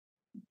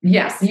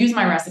 yes, use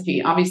my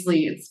recipe.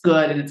 Obviously it's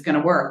good and it's going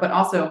to work, but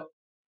also,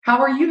 how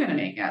are you going to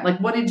make it? Like,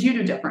 what did you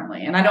do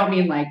differently? And I don't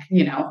mean like,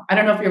 I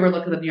don't know if you ever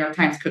look at the New York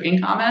Times cooking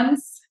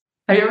comments.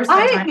 Have you ever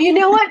spent time? You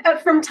know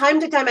what? From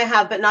time to time I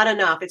have, but not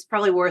enough. It's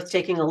probably worth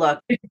taking a look.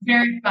 It's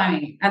very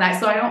funny. And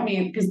I don't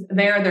mean, because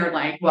they're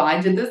like, well,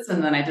 I did this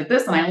and then I did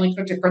this and I only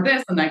cooked it for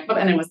this and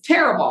and it was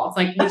terrible. It's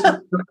like,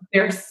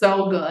 they're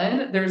so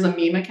good. There's a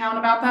meme account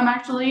about them,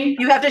 actually.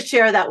 You have to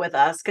share that with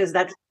us, because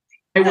that's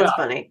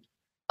funny.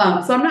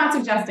 So I'm not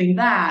suggesting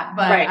that,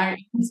 but right.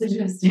 I'm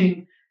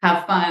suggesting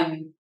have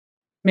fun,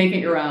 make it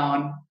your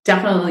own.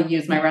 Definitely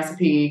use my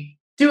recipe.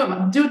 Do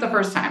it the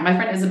first time. My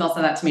friend Isabel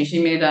said that to me.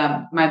 She made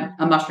a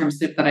mushroom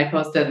soup that I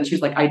posted, and she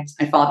was like, I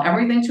followed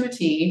everything to a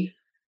T,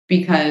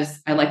 because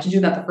I like to do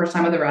that the first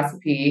time with the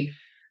recipe.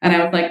 And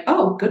I was like,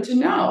 oh, good to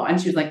know. And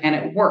she was like, and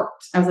it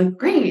worked. I was like,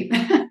 great.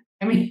 I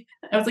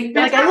was like,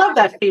 I love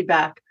that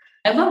feedback.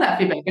 I love that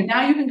feedback. And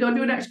now you can go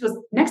do it. She goes,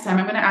 next time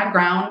I'm going to add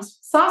ground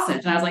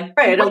sausage. And I was like,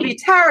 right, it'll be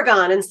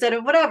tarragon instead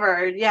of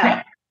whatever. Yeah.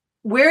 Right.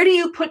 Where do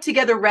you put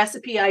together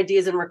recipe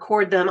ideas and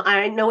record them?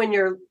 I know in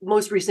your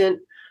most recent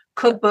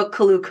cookbook,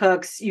 Colu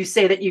Cooks, you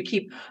say that you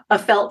keep a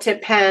felt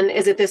tip pen.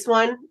 Is it this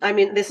one? I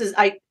mean, yours.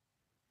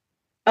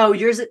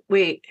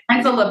 Wait,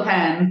 mine's a Le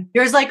Pen.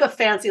 Yours like a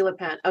fancy Le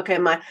Pen. Okay,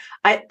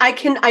 I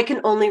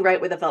can only write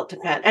with a felt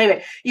tip pen.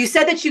 Anyway, you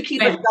said that you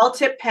keep a felt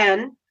tip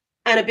pen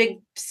and a big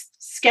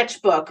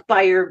sketchbook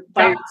by your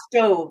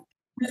stove.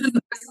 This is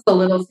a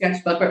little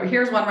sketchbook, but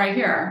here's one right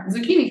here: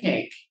 zucchini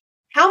cake.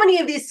 How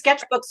many of these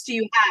sketchbooks do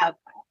you have?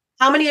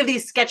 How many of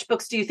these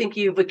sketchbooks do you think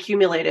you've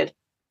accumulated?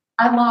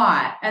 A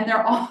lot, and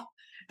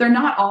they're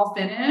not all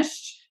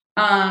finished.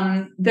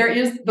 There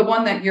is the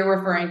one that you're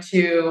referring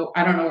to.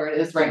 I don't know where it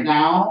is right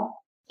now.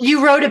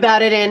 You wrote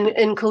about it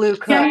in Colu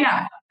Cooks.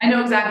 Yeah. I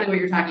know exactly what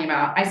you're talking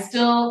about. I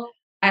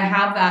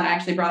have that. I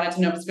actually brought it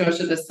to Nova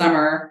Scotia this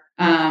summer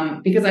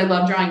because I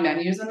love drawing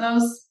menus in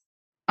those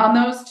on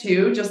those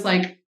two, just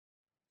like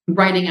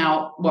writing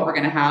out what we're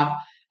going to have.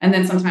 And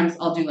then sometimes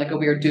I'll do like a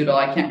weird doodle.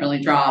 I can't really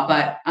draw,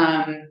 but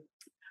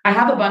I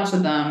have a bunch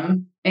of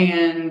them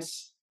and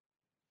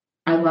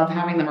I love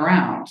having them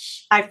around.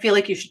 I feel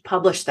like you should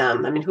publish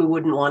them. I mean, who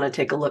wouldn't want to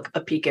take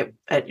a peek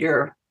at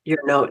your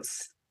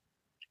notes?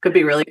 Could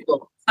be really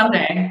cool.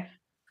 Someday.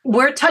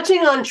 We're touching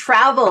on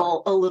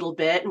travel a little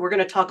bit, and we're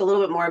going to talk a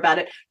little bit more about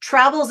it.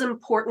 Travel is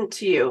important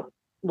to you.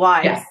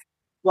 Why? Yes.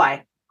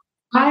 Why?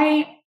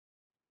 I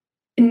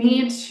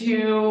need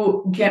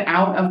to get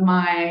out of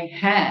my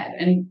head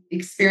and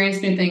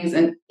experience new things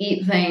and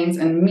eat things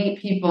and meet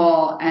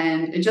people.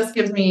 And it just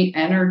gives me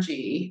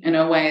energy in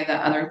a way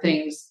that other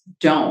things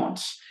don't.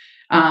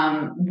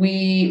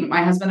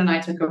 My husband and I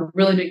took a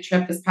really big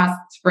trip this past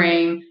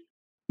spring.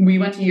 We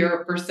went to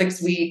Europe for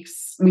 6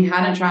 weeks. We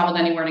hadn't traveled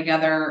anywhere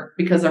together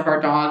because of our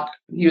dog.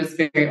 He was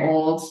very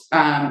old.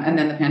 And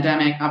then the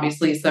pandemic,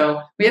 obviously.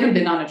 So we hadn't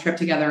been on a trip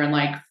together in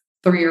like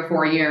 3 or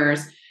 4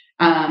 years.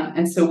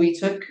 And so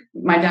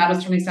my dad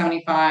was turning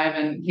 75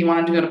 and he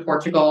wanted to go to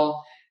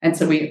Portugal. And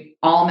so we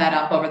all met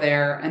up over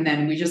there and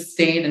then we just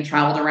stayed and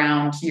traveled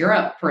around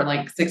Europe for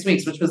like 6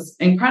 weeks, which was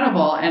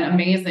incredible and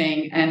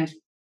amazing. And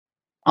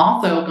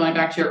also going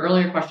back to your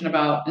earlier question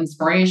about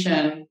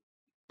inspiration,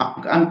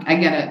 I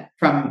get it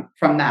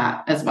from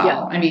that as well.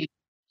 Yeah. I mean,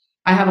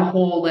 I have a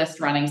whole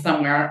list running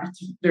somewhere.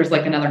 There's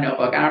like another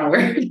notebook. I don't know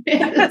where it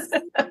is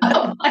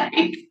of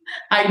like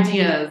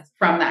ideas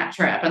from that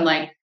trip. And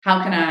like,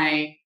 how can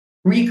I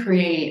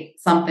recreate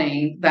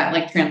something that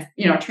like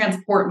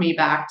transport me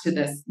back to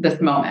this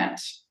moment?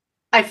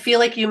 I feel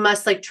like you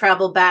must like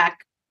travel back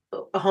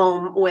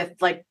home with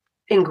like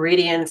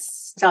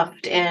ingredients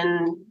stuffed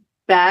in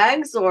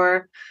bags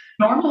or.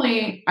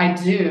 Normally I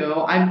do.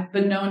 I've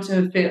been known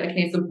to fit a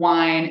case of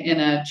wine in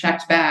a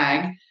checked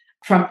bag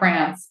from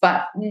France,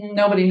 but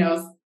nobody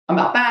knows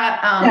about that.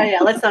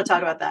 Yeah. Let's not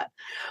talk about that.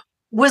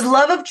 Was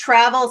love of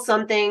travel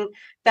something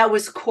that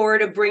was core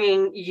to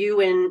bringing you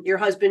and your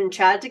husband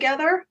Chad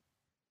together?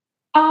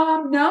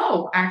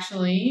 No,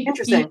 actually.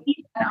 Interesting.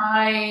 He and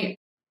I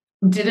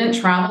didn't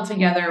travel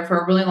together for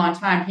a really long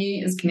time.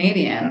 He is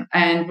Canadian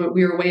and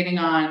we were waiting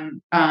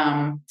on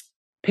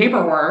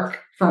paperwork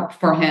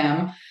for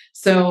him.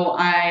 So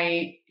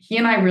he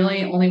and I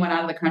really only went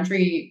out of the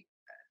country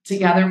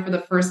together for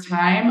the first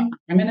time.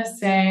 I'm going to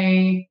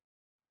say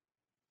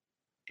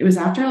it was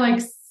after like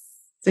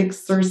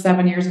 6 or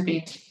 7 years of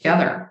being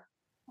together.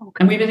 Okay.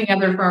 And we've been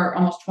together for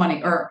almost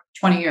 20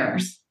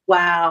 years.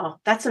 Wow.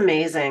 That's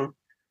amazing.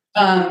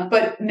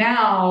 But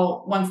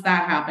now once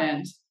that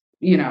happened,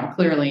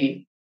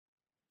 clearly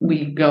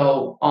we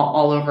go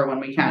all over when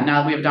we can.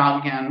 Now that we have a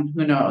dog again,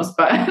 who knows,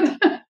 but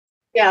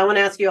yeah, I want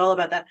to ask you all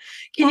about that.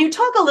 Can you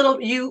talk a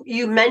little,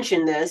 you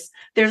mentioned this,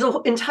 there's an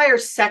entire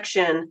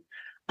section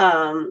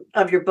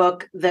of your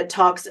book that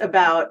talks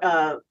about,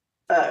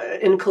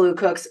 in Colu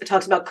Cooks, it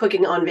talks about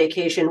cooking on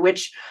vacation,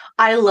 which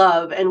I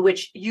love and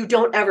which you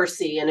don't ever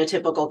see in a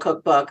typical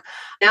cookbook.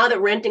 Now that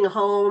renting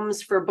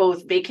homes for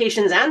both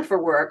vacations and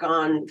for work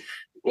on,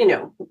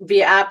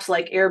 via apps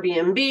like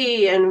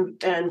Airbnb and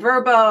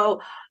Vrbo,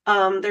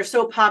 they're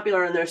so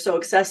popular and they're so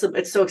accessible.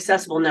 It's so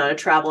accessible now to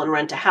travel and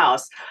rent a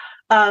house.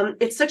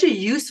 It's such a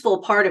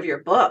useful part of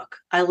your book.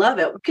 I love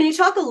it. Can you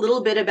talk a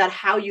little bit about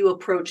how you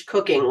approach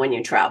cooking when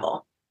you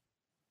travel?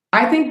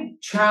 I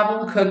think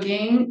travel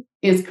cooking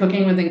is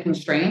cooking within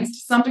constraints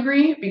to some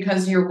degree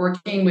because you're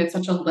working with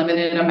such a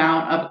limited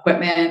amount of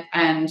equipment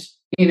and,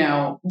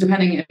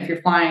 depending if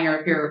you're flying or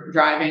if you're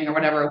driving or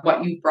whatever,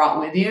 what you've brought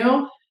with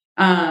you.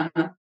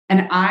 And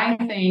I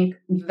think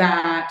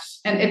that,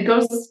 and it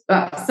goes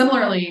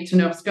similarly to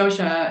Nova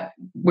Scotia,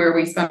 where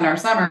we spend our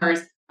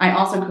summers. I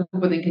also cook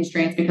within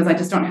constraints because I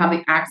just don't have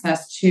the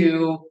access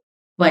to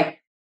like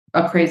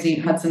a crazy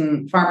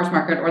Hudson farmers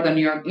market or the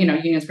New York,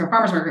 Union Square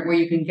farmers market where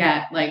you can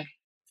get like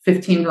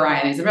 15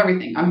 varieties of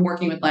everything. I'm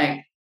working with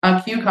like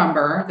a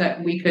cucumber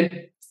that we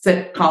could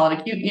call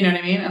it a you know what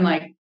I mean? And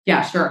like,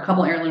 yeah, sure, a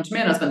couple heirloom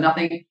tomatoes, but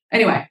nothing.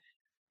 Anyway,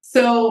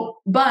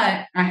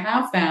 but I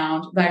have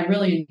found that I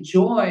really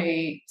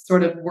enjoy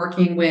sort of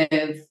working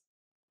with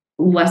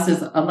less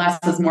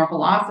is more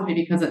philosophy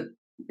because it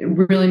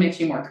really makes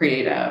you more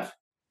creative.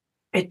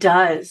 It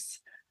does.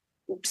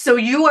 So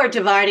you are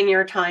dividing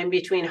your time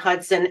between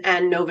Hudson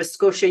and Nova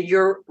Scotia.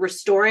 You're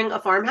restoring a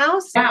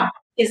farmhouse? Yeah.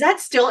 Is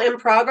that still in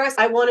progress?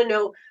 I want to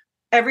know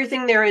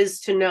everything there is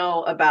to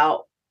know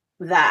about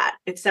that.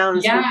 It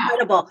sounds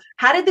incredible.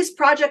 How did this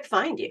project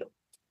find you?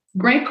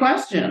 Great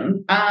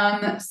question.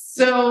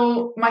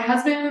 So my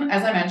husband,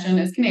 as I mentioned,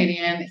 is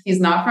Canadian.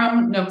 He's not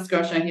from Nova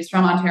Scotia. He's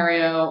from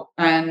Ontario.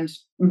 And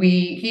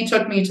he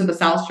took me to the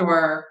South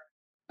Shore,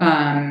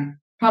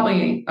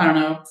 probably,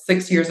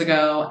 6 years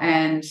ago.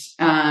 And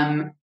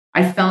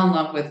I fell in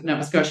love with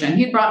Nova Scotia. And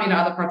he'd brought me to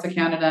other parts of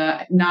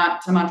Canada,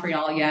 not to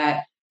Montreal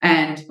yet,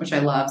 which I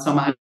love so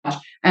much.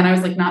 And I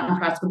was like not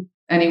impressed with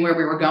anywhere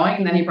we were going.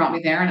 And then he brought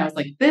me there and I was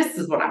like, this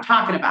is what I'm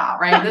talking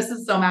about, right? This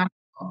is so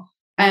magical.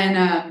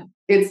 And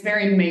it's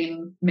very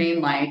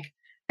Maine-like.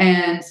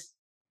 And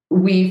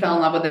we fell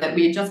in love with it.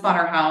 We had just bought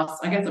our house.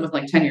 I guess it was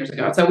like 10 years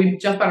ago. So we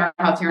just bought our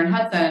house here in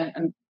Hudson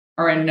and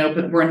we're in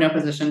no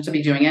position to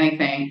be doing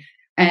anything.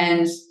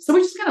 And so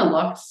we just kind of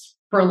looked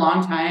for a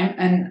long time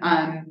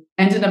and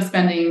ended up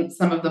spending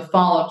some of the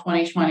fall of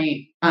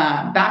 2020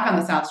 back on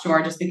the South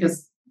Shore just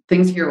because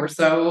things here were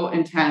so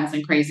intense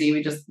and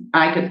crazy.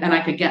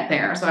 I could get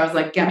there. So I was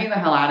like, get me the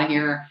hell out of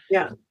here.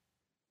 Yeah.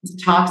 It's a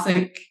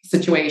toxic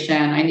situation.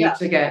 I need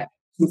to get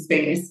some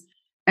space.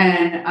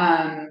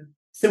 And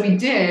so we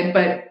did,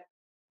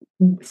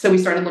 so we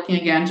started looking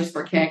again just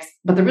for kicks,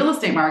 but the real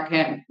estate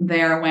market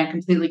there went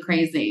completely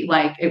crazy.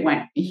 Like it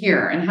went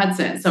here in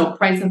Hudson. So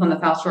prices on the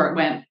South Shore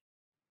went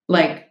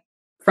like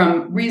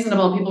from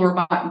reasonable, people were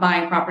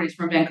buying properties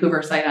from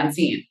Vancouver sight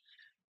unseen,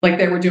 like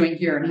they were doing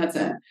here in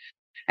Hudson.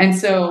 And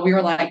so we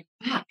were like,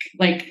 fuck,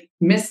 like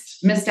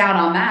missed out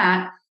on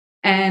that.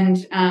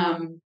 And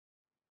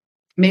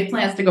made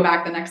plans to go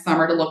back the next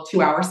summer to look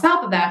 2 hours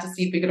south of that to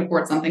see if we could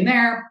afford something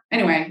there.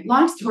 Anyway,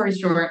 long story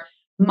short,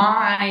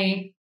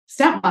 my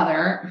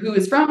stepmother, who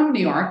is from New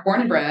York, born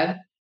and bred,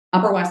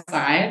 Upper West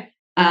Side,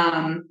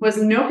 who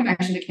has no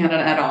connection to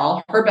Canada at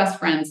all. Her best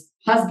friend's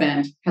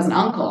husband has an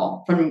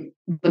uncle from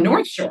the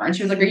North Shore. And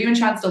she was like, are you and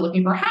Chad still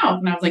looking for a house?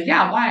 And I was like,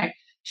 yeah, why?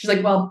 She's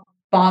like, well,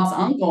 Bob's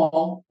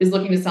uncle is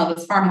looking to sell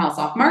this farmhouse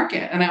off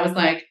market. And I was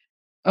like,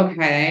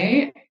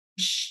 okay,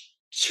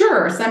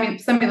 sure. Send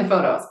me the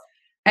photos.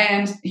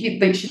 And she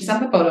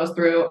sent the photos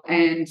through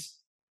and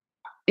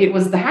it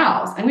was the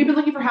house. And we've been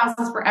looking for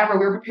houses forever.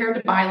 We were prepared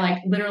to buy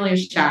like literally a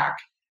shack.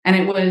 And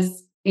it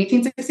was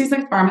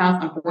 1866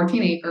 farmhouse on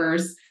 14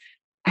 acres.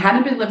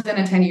 Hadn't been lived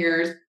in 10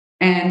 years.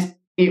 And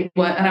I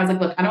was like,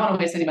 look, I don't want to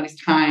waste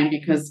anybody's time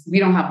because we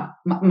don't have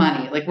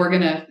money. Like we're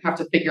going to have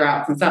to figure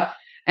out some stuff.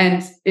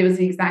 And it was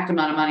the exact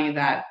amount of money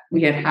that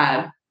we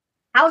had.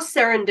 How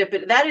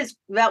serendipitous.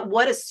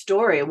 What a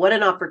story. What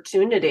an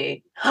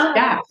opportunity.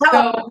 Yeah.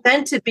 So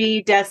meant to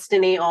be,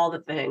 destiny, all the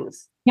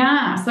things.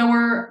 Yeah. So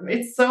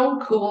it's so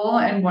cool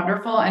and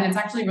wonderful. And it's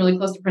actually really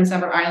close to Prince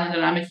Edward Island.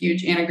 And I'm a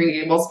huge Anne of Green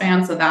Gables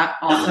fan. So that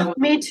also.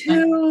 Me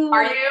too.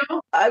 Are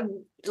you? I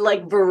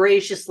like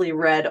voraciously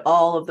read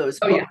all of those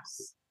books. Yeah.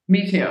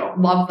 Me too.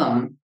 Love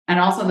them.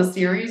 And also the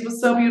series was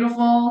so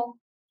beautiful.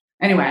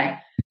 Anyway,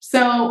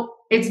 so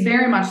it's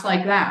very much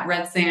like that,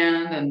 red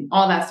sand and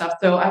all that stuff.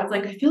 So I was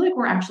like, I feel like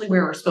we're actually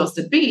where we're supposed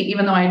to be,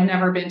 even though I'd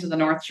never been to the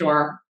North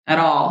Shore at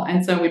all.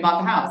 And so we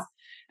bought the house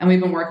and we've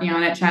been working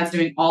on it. Chad's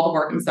doing all the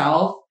work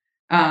himself.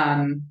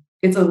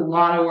 It's a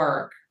lot of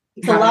work.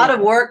 It's a lot of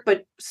work,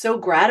 but so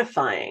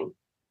gratifying.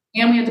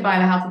 And we had to buy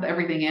the house with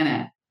everything in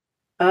it.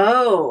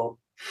 Oh,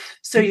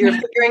 so you're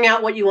figuring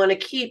out what you want to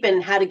keep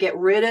and how to get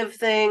rid of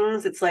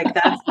things. It's like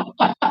that's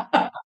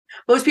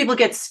most people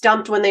get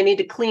stumped when they need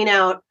to clean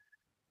out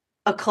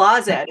a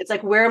closet. It's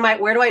like,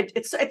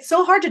 it's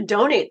so hard to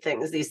donate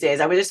things these days.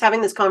 I was just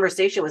having this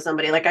conversation with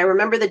somebody. Like, I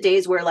remember the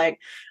days where like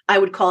I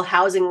would call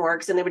Housing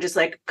Works and they would just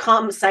like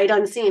come sight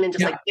unseen and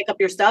just like pick up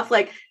your stuff.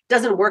 Like, it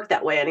doesn't work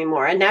that way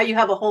anymore. And now you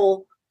have a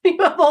whole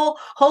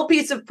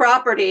piece of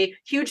property,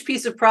 huge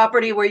piece of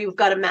property where you've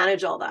got to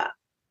manage all that.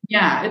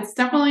 Yeah, it's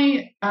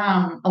definitely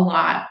a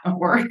lot of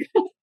work,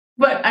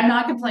 but I'm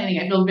not complaining.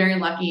 I feel very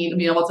lucky to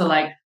be able to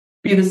like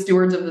be the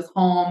stewards of this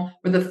home.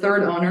 We're the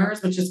third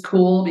owners, which is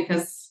cool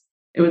because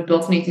it was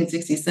built in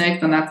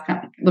 1866, and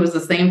it was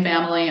the same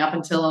family up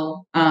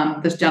until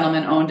this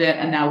gentleman owned it,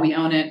 and now we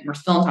own it. We're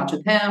still in touch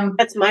with him.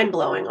 That's mind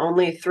blowing.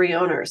 Only 3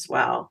 owners.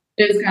 Wow.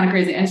 It is kind of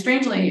crazy. And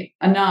strangely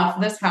enough,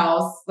 this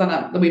house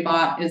that we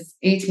bought is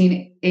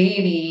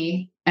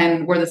 1880,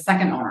 and we're the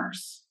second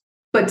owners.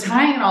 But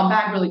tying it all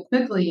back really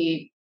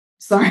quickly,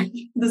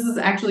 sorry, this is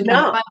actually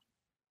kind of fun.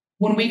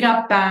 When we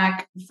got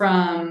back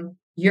from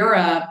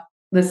Europe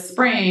this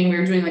spring, we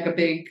were doing like a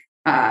big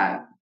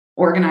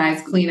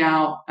organized clean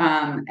out.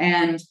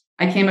 And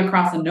I came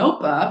across a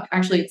notebook.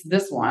 Actually, it's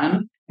this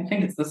one. I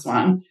think it's this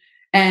one.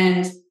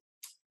 And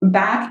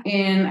back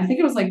in, I think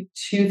it was like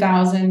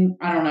 2000,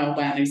 I don't know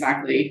when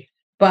exactly,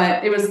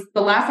 but it was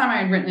the last time I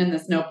had written in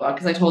this notebook,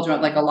 because I told you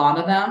like a lot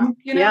of them,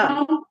 you know?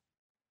 Yeah.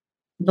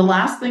 The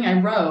last thing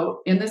I wrote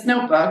in this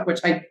notebook,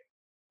 which I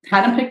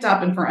hadn't picked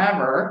up in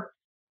forever,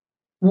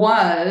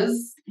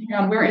 was, oh my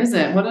God, where is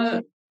it?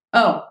 It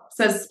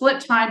says split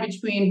time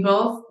between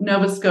both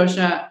Nova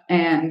Scotia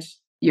and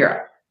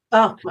Europe.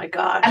 Oh my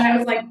gosh. And I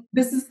was like,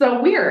 this is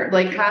so weird.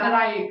 Like, how did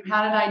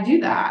I do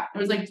that? It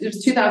was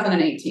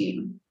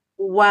 2018.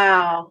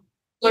 Wow.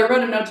 So I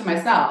wrote a note to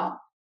myself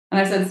and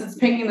I said, since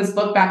picking this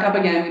book back up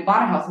again, we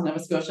bought a house in Nova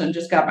Scotia and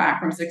just got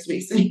back from 6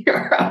 weeks in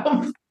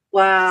Europe.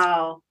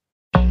 Wow.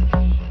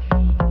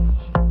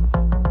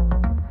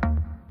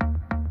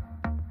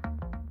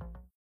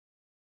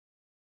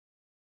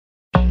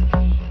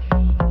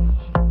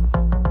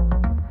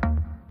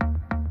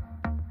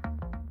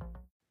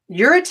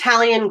 Your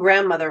Italian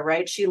grandmother,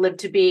 right? She lived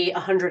to be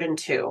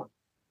 102.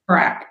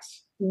 Correct.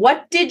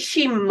 What did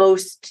she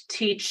most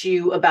teach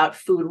you about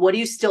food? What do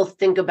you still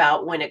think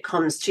about when it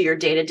comes to your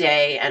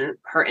day-to-day and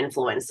her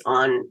influence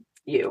on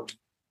you?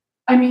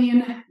 I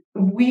mean,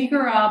 we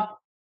grew up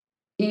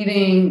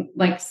eating,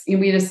 like,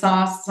 we eat a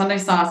Sunday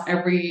sauce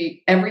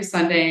every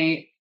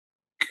Sunday.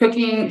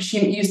 Cooking,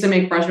 she used to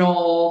make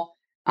brajol.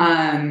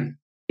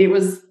 It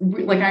was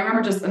like, I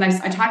remember just, and I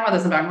talk about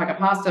this about like a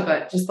pasta,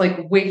 but just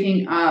like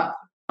waking up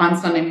on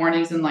Sunday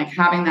mornings and like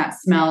having that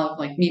smell of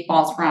like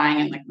meatballs frying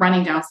and like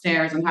running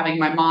downstairs and having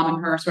my mom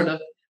and her sort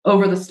of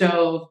over the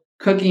stove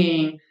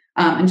cooking,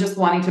 and just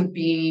wanting to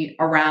be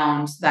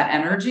around that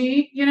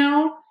energy,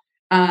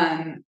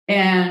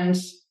 and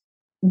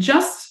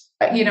just,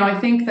 I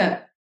think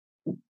that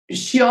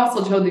she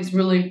also told these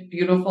really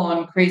beautiful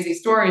and crazy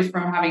stories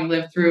from having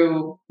lived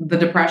through the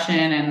Depression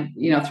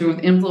and, through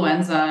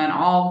influenza and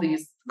all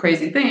these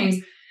crazy things.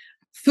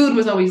 Food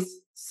was always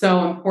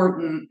so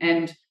important.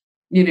 And,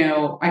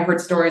 I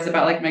heard stories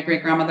about like my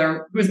great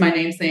grandmother, who's my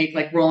namesake,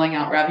 like rolling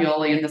out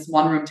ravioli in this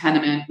one room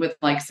tenement with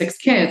like 6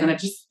 kids. And it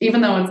just,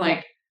 even though it's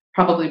like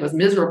probably was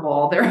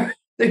miserable,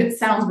 it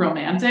sounds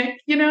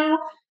romantic,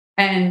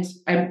 And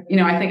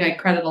I think I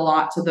credit a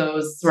lot to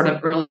those sort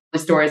of early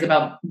stories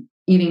about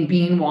eating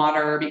bean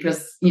water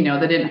because, they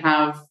didn't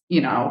have,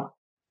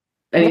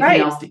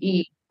 anything else to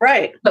eat.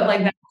 Right. But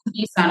like that to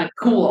me sounded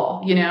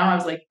cool. I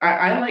was like,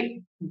 I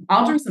like,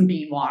 I'll drink some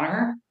bean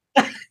water.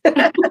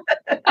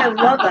 I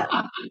love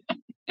that.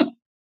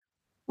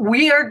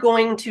 We are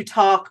going to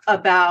talk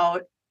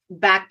about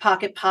back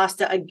pocket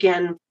pasta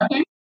again.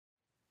 Okay.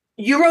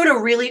 You wrote a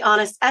really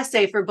honest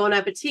essay for Bon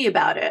Appetit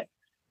about it.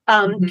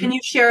 Can you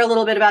share a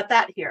little bit about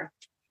that here?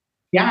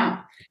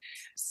 Yeah.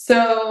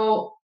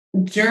 So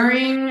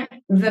during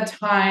the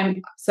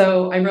time,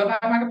 I wrote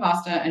back pocket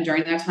pasta, and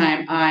during that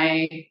time,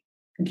 I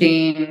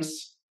gained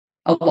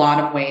a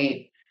lot of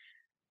weight.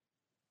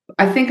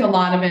 I think a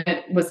lot of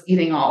it was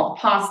eating all the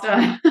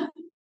pasta.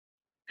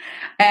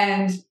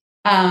 And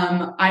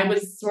I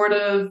was sort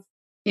of,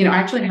 I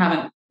actually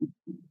haven't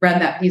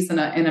read that piece in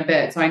a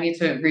bit, so I need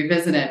to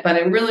revisit it. But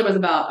it really was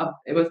about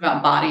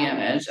body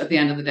image at the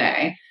end of the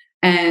day,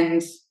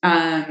 and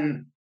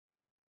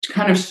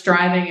kind of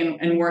striving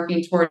and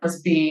working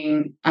towards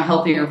being a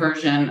healthier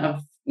version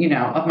of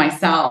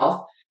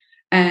myself.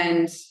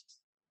 And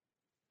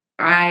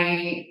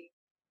I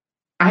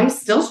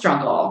still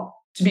struggle,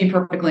 to be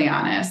perfectly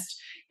honest.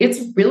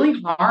 It's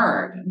really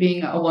hard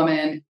being a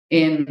woman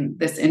in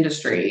this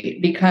industry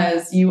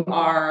because you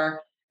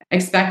are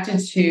expected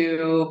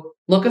to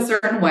look a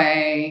certain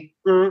way,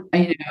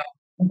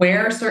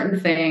 wear certain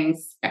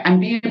things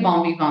and be a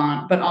bon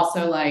vivant, but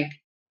also like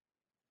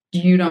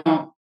you're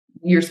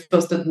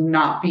supposed to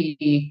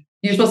be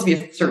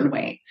a certain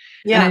way.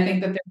 Yeah. And I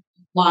think that there's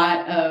a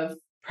lot of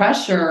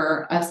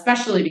pressure,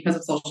 especially because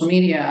of social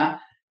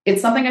media.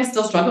 It's something I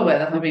still struggle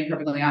with, if I'm being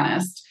perfectly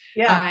honest.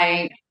 Yeah.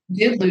 I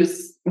did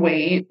lose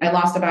weight. I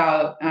lost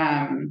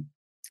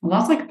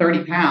like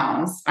 30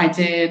 pounds. I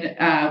did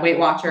Weight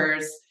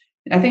Watchers.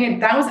 I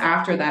think that was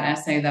after that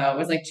essay, though. It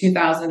was like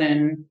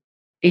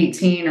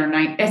 2018 or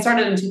 9. It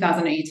started in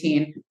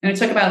 2018, and it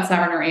took about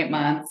 7 or 8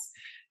 months.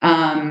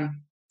 And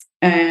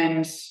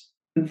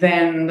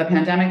then the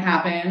pandemic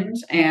happened,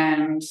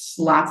 and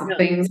lots of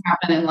things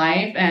happened in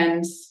life,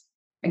 and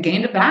I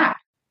gained it back.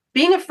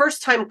 Being a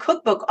first-time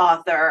cookbook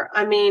author,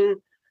 I mean,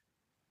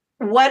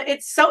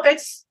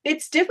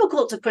 it's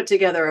difficult to put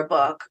together a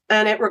book,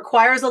 and it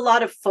requires a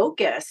lot of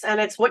focus, and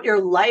it's what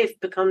your life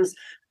becomes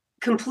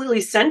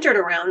completely centered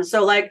around.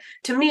 So like,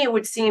 to me, it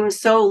would seem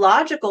so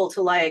logical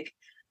to like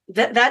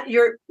that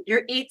you're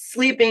eat,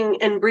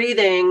 sleeping, and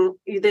breathing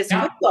this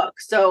cookbook.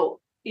 So,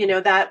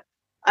 that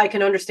I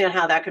can understand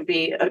how that could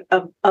be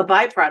a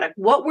byproduct.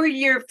 What were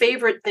your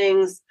favorite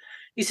things?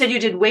 You said you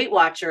did Weight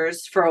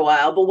Watchers for a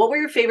while, but what were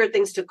your favorite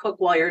things to cook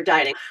while you're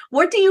dieting?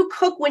 What do you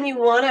cook when you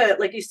want to,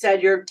 like you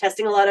said, you're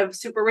testing a lot of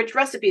super rich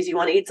recipes. You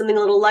want to eat something a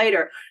little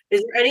lighter.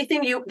 Is there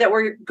anything that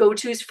were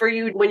go-tos for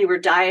you when you were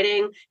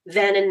dieting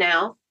then and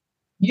now?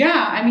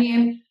 Yeah. I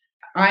mean,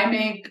 I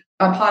make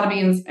a pot of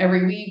beans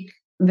every week.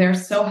 They're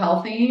so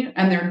healthy,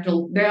 and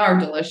they are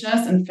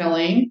delicious and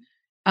filling.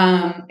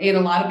 Ate a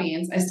lot of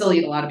beans. I still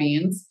eat a lot of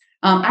beans.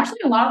 Actually,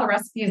 a lot of the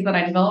recipes that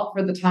I developed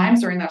for the Times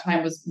during that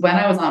time was when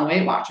I was on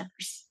Weight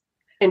Watchers.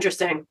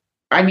 Interesting.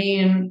 I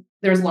mean,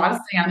 there's a lot of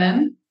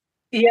salmon.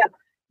 Yeah.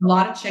 A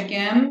lot of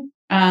chicken,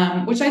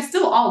 which I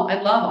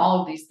love all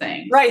of these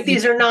things. Right.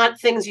 These are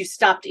not things you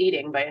stopped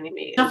eating by any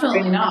means.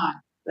 Definitely not.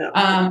 No.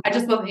 I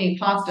just wasn't eating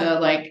pasta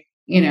like,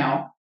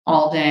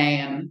 all day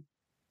and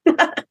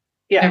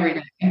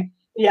every day.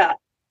 Yeah.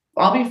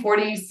 I'll be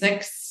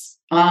 46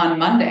 on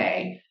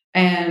Monday,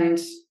 and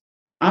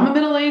I'm a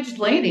middle-aged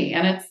lady,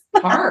 and it's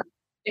hard.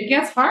 It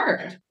gets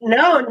hard.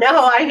 No,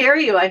 I hear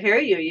you.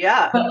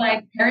 Yeah. But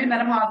like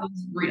perimenopause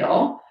is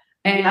real,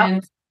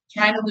 and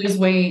trying to lose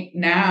weight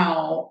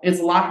now is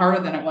a lot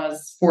harder than it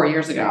was 4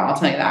 years ago. I'll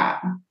tell you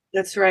that.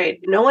 That's right.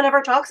 No one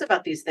ever talks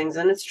about these things,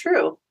 and it's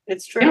true.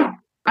 It's true. Yeah.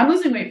 I'm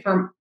losing weight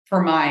for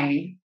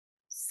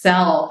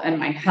myself and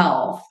my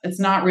health. It's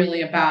not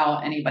really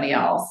about anybody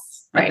else.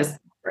 Right.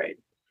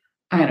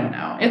 I don't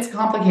know. It's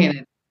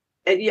complicated.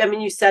 I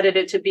mean, you said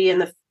it to be in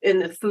the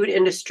food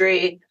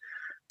industry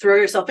throw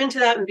yourself into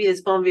that and be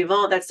this bon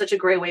vivant. That's such a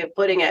great way of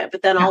putting it.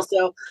 But then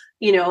also,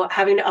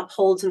 having to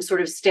uphold some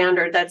sort of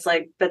standard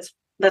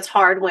that's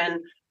hard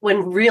when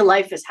real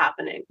life is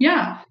happening.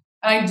 Yeah.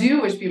 And I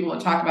do wish people would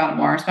talk about it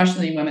more,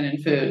 especially women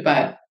in food,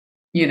 but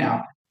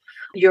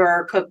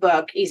your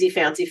cookbook, Easy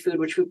Fancy Food,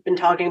 which we've been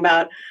talking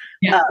about,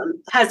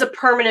 has a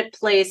permanent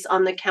place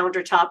on the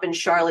countertop in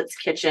Charlotte's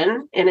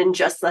kitchen. And in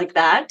Just Like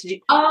That,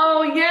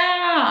 Oh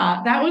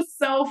yeah, that was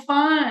so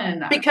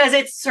fun. Because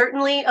it's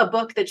certainly a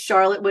book that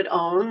Charlotte would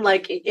own.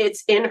 Like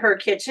it's in her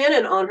kitchen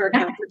and on her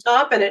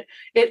countertop, and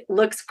it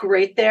looks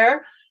great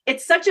there.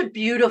 It's such a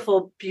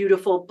beautiful,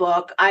 beautiful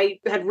book. I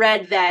had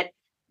read that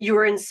you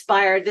were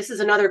inspired. This is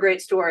another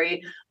great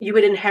story. You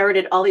had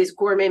inherited all these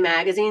gourmet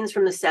magazines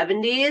from the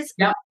 70s.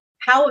 Yeah.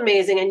 How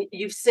amazing. And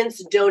you've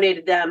since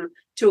donated them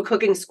to a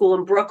cooking school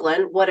in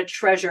Brooklyn. What a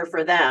treasure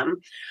for them.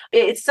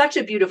 It's such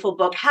a beautiful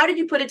book. How did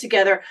you put it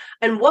together?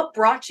 And what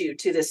brought you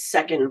to this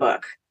second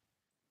book?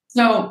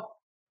 So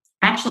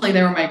actually,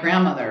 they were my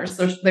grandmother's.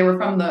 So they were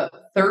from the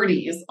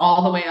 30s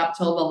all the way up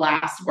till the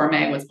last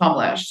Gourmet was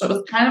published. So it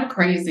was kind of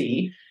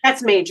crazy.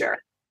 That's major.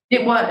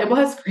 It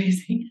was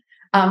crazy.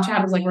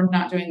 Chad was like, we're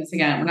not doing this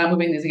again. We're not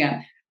moving these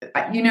again.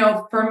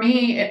 For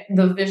me,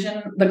 the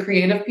vision, the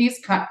creative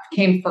piece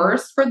came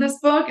first for this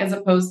book as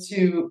opposed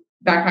to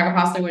Backpack of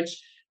Pasta,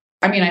 which,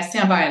 I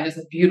stand by it. It is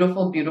a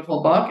beautiful,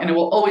 beautiful book, and it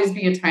will always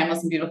be a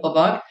timeless and beautiful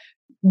book.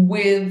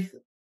 With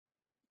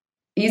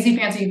Easy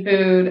Fancy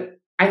Food,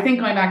 I think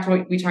going back to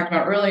what we talked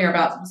about earlier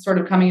about sort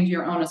of coming into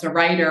your own as a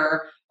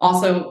writer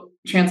also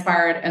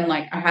transpired. And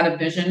I had a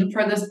vision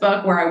for this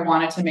book where I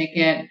wanted to make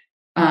it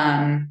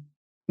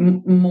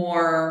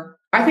more,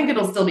 I think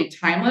it'll still be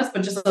timeless,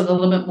 but just a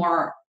little bit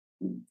more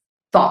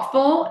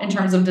thoughtful in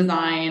terms of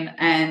design.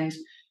 And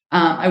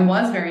I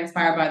was very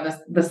inspired by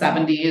the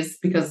 70s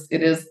because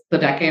it is the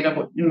decade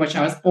in which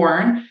I was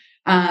born,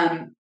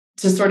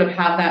 to sort of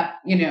have that,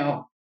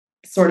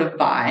 sort of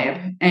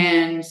vibe.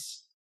 And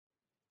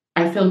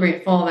I feel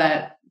grateful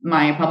that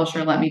my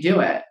publisher let me do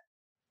it.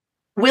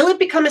 Will it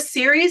become a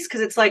series?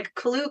 Because it's like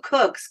Colu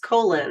Cooks, :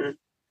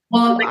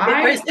 Well,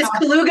 is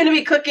Colu going to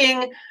be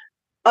cooking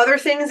other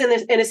things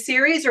in a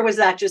series, or was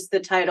that just the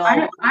title?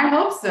 I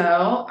hope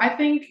so. I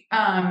think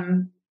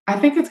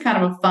it's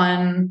kind of a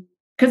fun,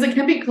 because it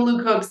can be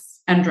Colu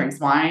Cooks and drinks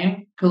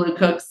wine, Colu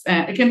Cooks,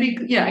 and it can be,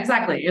 yeah,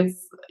 exactly.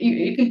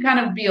 It can kind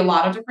of be a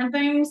lot of different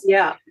things.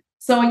 Yeah.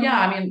 So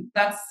yeah,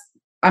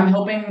 I'm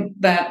hoping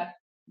that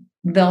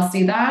they'll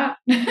see that.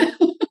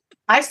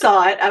 I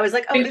saw it. I was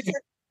like, oh,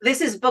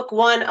 this is book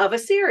one of a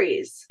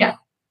series. Yeah.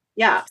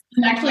 Yeah.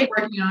 I'm actually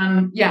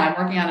I'm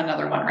working on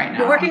another one right now.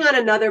 You're working on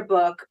another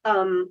book.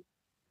 Can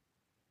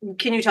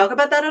you talk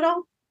about that at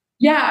all?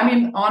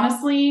 Yeah.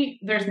 Honestly,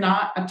 there's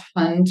not a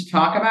ton to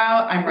talk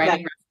about. I'm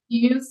writing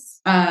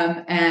recipes,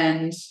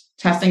 and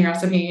testing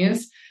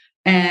recipes.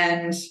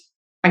 And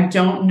I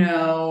don't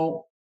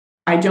know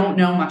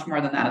much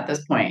more than that at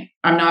this point.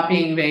 I'm not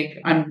being vague.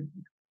 I'm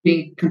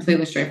being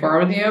completely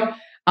straightforward with you.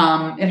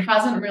 It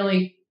hasn't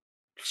really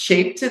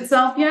shaped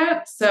itself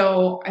yet.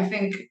 So I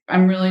think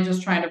I'm really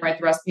just trying to write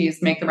the recipes,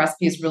 make the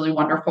recipes really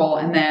wonderful,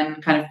 and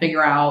then kind of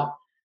figure out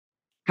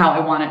how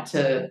I want it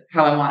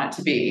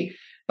to be.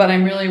 But I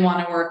really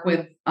want to work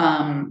with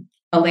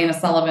Elena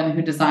Sullivan,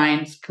 who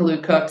designed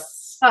Colu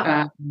Cooks,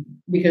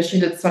 because she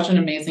did such an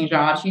amazing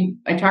job.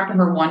 I talked to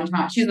her one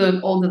time. She's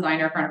an old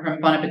designer friend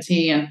from Bon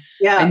Appetit, and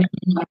I knew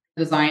she wanted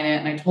to design it.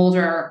 And I told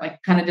her,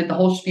 kind of did the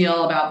whole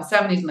spiel about the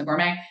 70s and the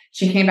gourmet.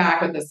 She came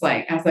back with this,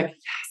 I was like,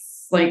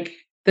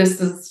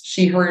 yes,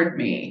 she heard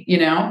me,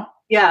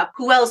 Yeah.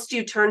 Who else do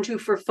you turn to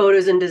for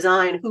photos and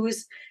design?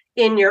 Who's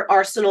in your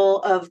arsenal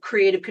of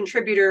creative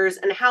contributors,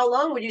 and how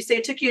long would you say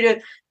it took you to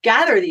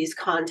gather these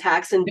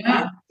contacts and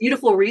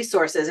beautiful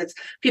resources? It's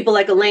people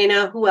like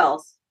Elena. Who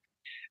else?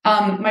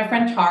 My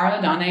friend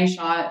Tara Dane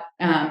shot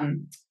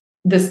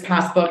this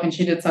past book, and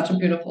she did such a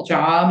beautiful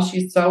job.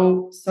 She's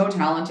so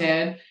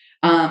talented,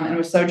 and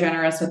was so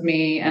generous with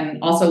me,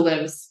 and also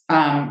lives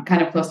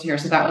kind of close to here.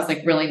 So that was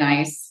really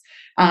nice.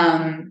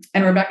 And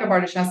Rebecca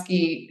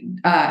Bartoszewski,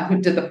 who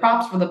did the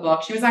props for the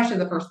book, she was actually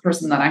the first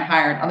person that I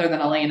hired other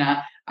than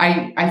Elena.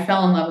 I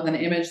fell in love with an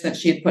image that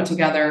she had put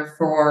together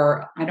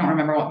for, I don't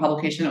remember what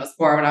publication it was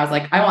for, but I was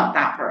like, I want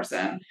that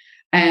person.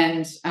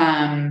 And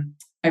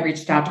I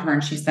reached out to her,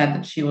 and she said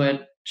that she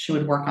would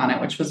work on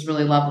it, which was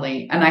really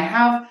lovely. And I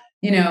have,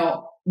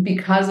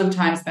 because of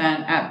time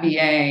spent at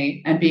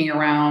VA and being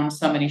around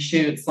so many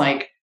shoots,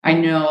 I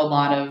know a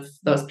lot of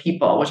those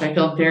people, which I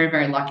feel very,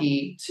 very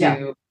lucky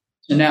to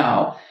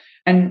know.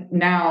 And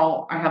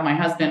now I have my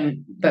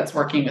husband that's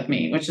working with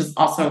me, which is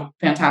also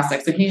fantastic.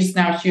 So he's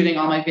now shooting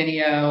all my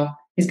video.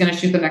 He's going to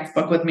shoot the next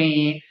book with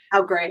me.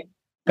 How great.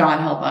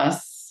 God help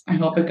us. I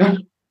hope it goes.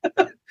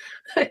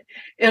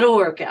 It'll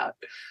work out.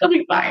 It'll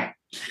be fine.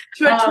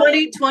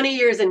 20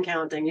 years and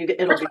counting.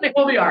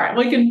 We'll be all right.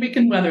 We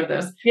can weather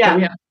this.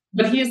 Yeah.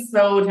 But he's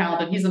so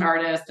talented. He's an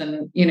artist,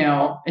 and,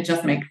 it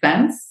just makes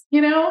sense,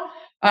 So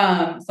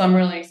I'm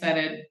really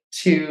excited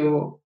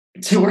to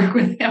work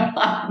with him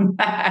on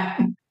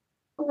that.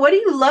 What do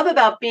you love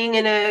about being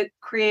in a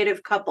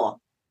creative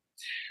couple?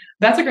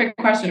 That's a great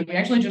question. We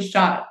actually just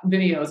shot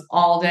videos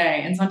all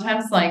day. And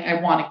sometimes like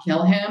I want to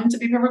kill him, to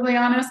be perfectly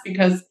honest,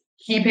 because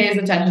he pays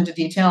attention to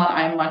detail and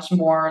I'm much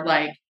more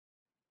like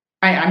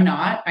I'm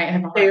not. I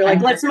have a So hard you're like,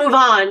 time. let's move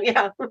on.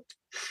 Yeah.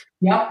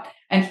 Yep.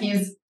 And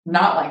he's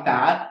not like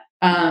that.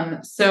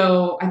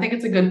 So I think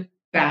it's a good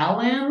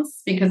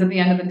balance because at the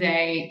end of the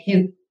day,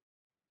 he's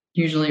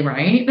usually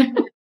right.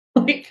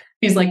 Like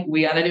he's like,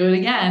 we gotta do it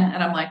again.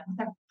 And I'm like,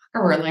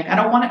 whatever. Like, I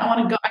don't want it. I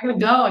want to go. I gotta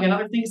go. I got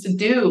other things to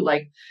do.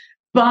 Like,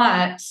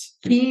 but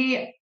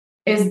he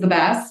is the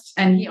best.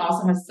 And he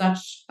also has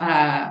such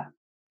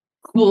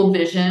cool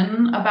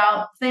vision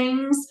about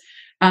things.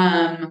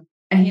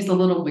 And he's a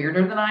little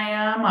weirder than I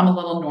am. I'm a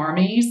little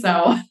normie.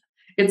 So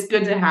it's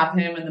good to have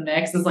him in the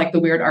mix as like the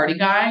weird arty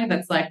guy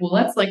that's like, well,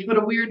 let's like put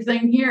a weird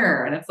thing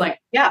here. And it's like,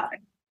 Yeah.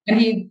 and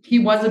he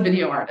was a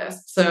video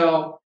artist.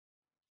 So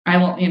I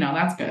will,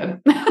 that's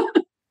good.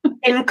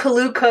 In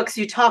Colu Cooks,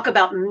 you talk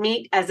about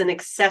meat as an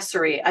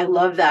accessory. I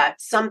love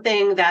that.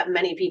 Something that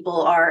many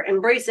people are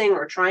embracing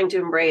or trying to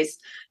embrace,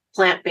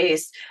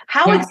 plant-based.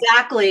 How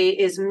exactly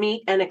is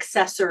meat an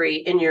accessory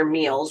in your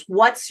meals?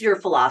 What's your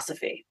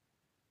philosophy?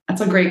 That's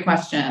a great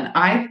question.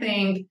 I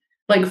think,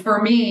 like, for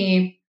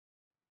me,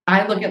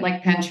 I look at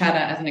like pancetta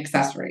as an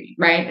accessory,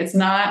 right? It's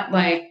not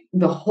like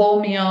the whole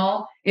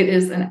meal. It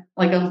is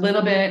like a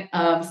little bit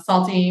of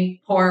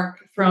salty pork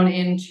thrown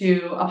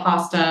into a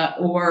pasta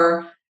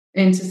or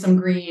into some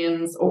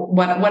greens or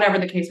whatever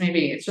the case may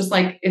be. It's just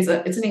like it's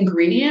an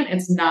ingredient.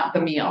 It's not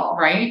the meal,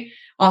 right?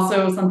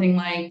 Also, something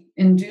like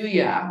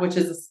nduja, which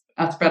is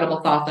a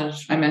spreadable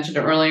sausage I mentioned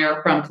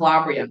earlier from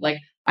Calabria. Like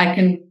I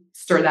can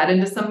stir that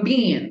into some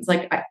beans.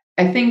 Like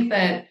I think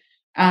that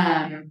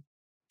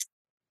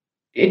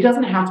it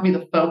doesn't have to be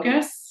the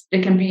focus.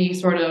 It can be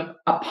sort of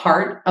a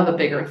part of a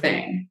bigger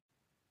thing.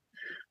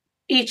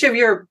 Each of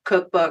your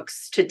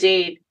cookbooks to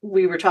date,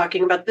 we were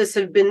talking about this,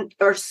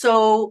 are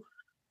so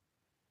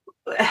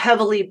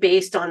heavily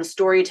based on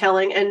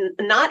storytelling, and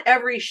not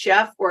every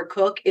chef or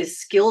cook is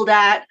skilled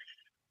at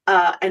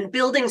and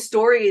building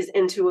stories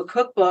into a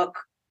cookbook.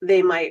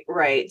 They might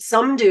write,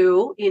 some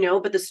do,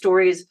 but the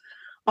stories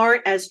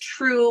aren't as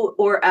true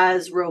or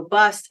as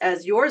robust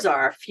as yours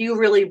are. Few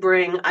really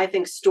bring, I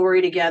think,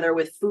 story together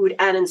with food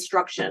and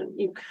instruction.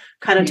 You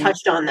kind of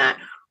touched on that.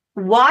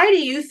 Why do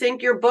you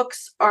think your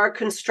books are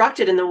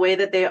constructed in the way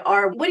that they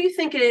are? What do you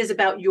think it is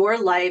about your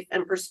life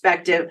and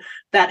perspective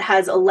that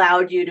has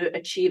allowed you to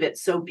achieve it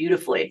so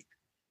beautifully?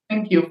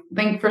 Thank you.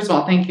 First of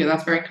all, thank you.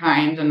 That's very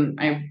kind. And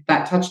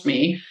that touched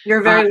me.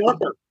 You're very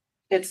welcome.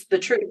 It's the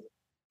truth.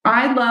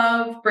 I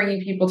love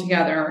bringing people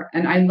together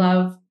and I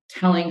love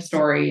telling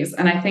stories.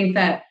 And I think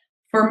that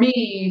for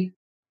me,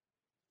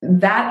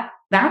 that's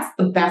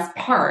the best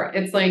part.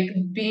 It's like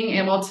being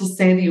able to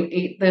say that you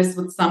ate this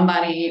with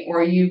somebody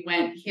or you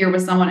went here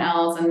with someone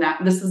else and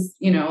that this is,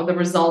 the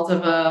result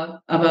of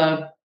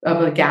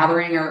a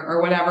gathering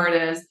or whatever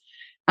it is.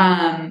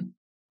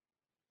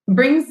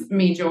 Brings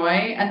me joy.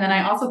 And then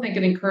I also think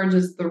it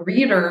encourages the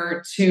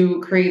reader to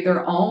create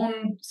their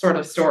own sort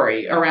of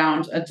story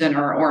around a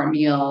dinner or a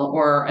meal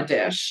or a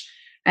dish.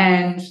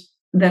 And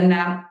then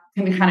that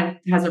can kind of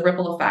has a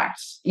ripple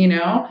effect, and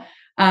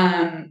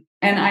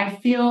I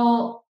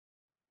feel,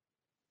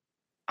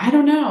 I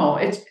don't know,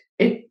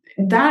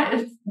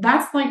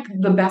 that's like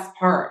the best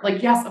part.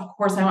 Like, yes, of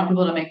course I want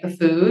people to make the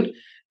food,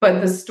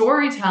 but the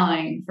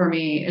storytelling for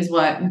me is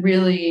what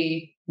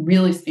really,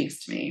 really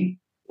speaks to me.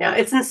 Yeah,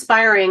 it's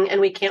inspiring,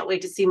 and we can't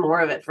wait to see more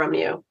of it from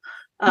you.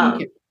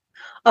 Thank you.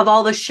 Of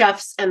all the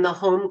chefs and the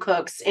home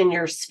cooks in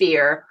your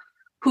sphere,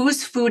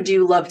 whose food do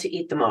you love to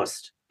eat the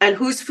most? And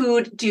whose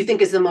food do you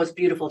think is the most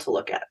beautiful to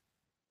look at?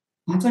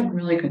 That's a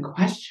really good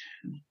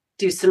question.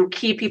 Do some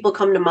key people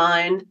come to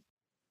mind?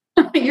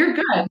 You're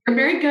good. You're a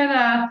very good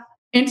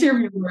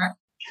interviewer.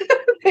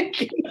 Thank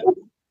you.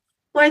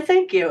 Why,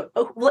 thank you.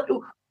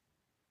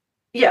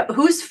 Yeah,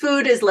 whose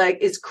food is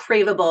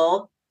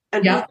craveable,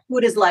 and whose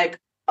food is like,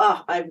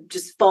 oh, I've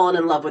just fallen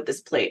in love with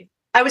this plate.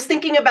 I was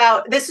thinking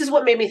about, this is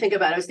what made me think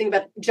about it. I was thinking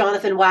about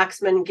Jonathan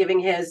Waxman giving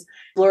his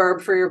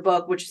blurb for your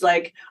book, which is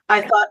like,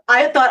 I thought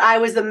I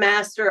was the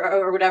master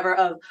or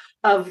whatever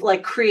of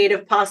like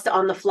creative pasta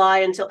on the fly,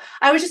 until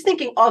I was just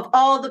thinking of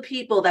all the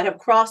people that have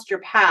crossed your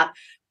path,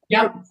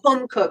 from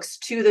home cooks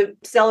to the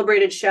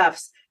celebrated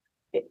chefs.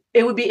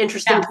 It would be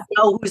interesting to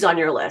know who's on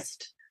your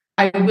list.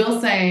 I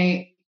will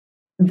say,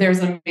 there's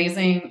an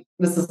amazing,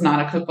 this is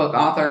not a cookbook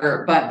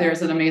author, but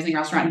there's an amazing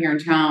restaurant here in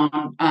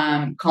town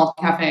called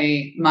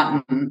Cafe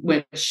Mutton,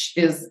 which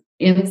is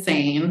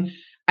insane.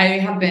 I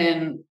have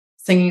been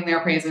singing their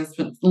praises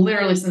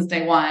literally since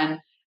day one.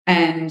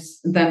 And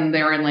then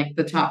they were in like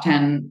the top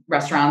 10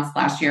 restaurants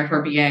last year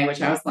for BA, which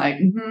I was like,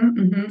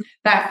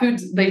 that food,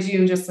 they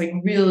do just like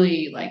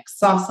really like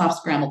soft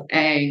scrambled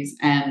eggs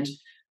and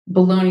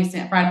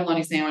fried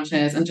bologna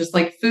sandwiches and just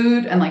like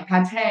food and like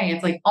pate.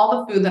 It's like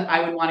all the food that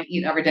I would want to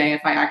eat every day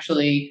if I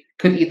actually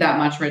could eat that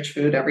much rich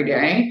food every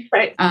day.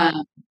 Right.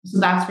 So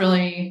that's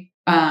really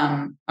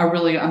a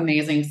really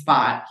amazing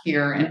spot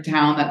here in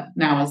town that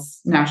now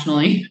is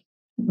nationally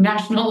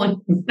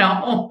known.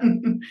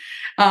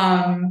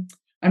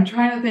 I'm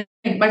trying to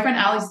think. My friend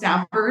Allie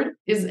Stafford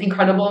is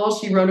incredible.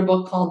 She wrote a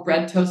book called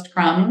Bread Toast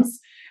Crumbs,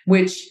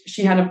 which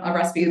she had a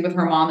recipe with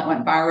her mom that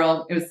went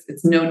viral.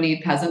 It's no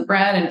knead peasant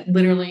bread. And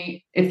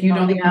literally, if you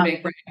don't know how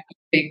to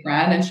bake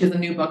bread, and she has a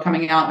new book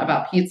coming out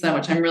about pizza,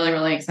 which I'm really,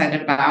 really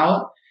excited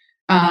about.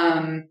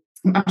 I'm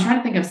trying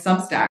to think of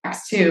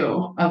Substacks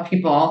too, of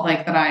people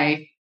like that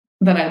I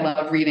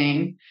love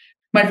reading.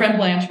 My friend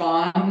Blanche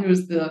Vaughn,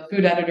 who's the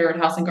food editor at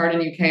House and Garden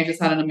UK, just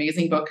had an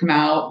amazing book come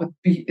out.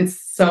 It's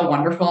so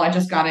wonderful. I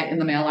just got it in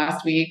the mail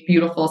last week.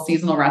 Beautiful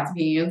seasonal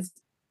recipes.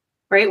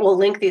 Great. We'll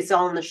link these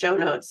all in the show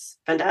notes.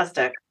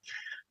 Fantastic.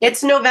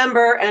 It's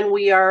November and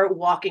we are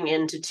walking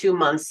into 2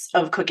 months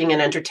of cooking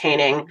and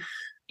entertaining.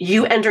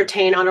 You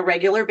entertain on a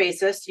regular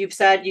basis. You've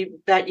said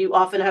that you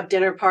often have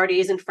dinner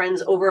parties and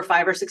friends over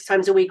 5 or 6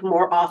 times a week,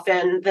 more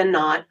often than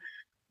not.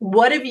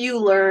 What have you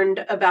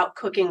learned about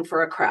cooking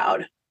for a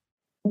crowd?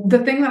 The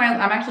thing that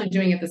I'm actually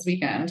doing it this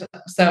weekend.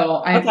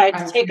 So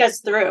take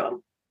us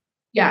through.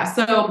 Yeah.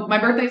 So my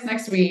birthday's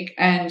next week,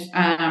 and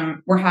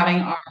we're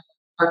having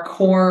our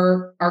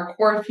core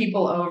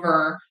people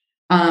over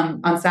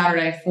on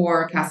Saturday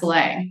for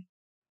cassoulet.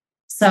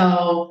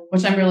 So,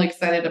 which I'm really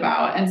excited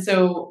about. And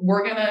so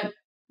we're gonna,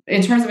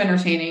 in terms of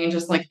entertaining and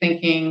just like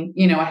thinking,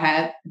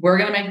 ahead, we're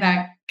gonna make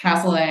that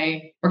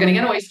cassoulet. We're gonna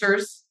get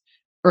oysters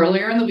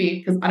earlier in the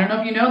week, because I don't know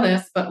if you know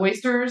this, but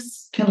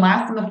oysters can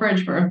last in the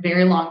fridge for a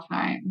very long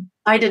time.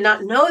 I did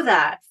not know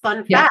that.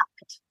 Fun fact.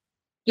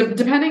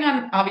 Depending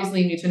on,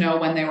 obviously you need to know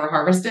when they were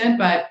harvested,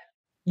 but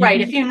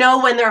if you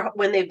know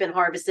when they've been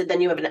harvested, then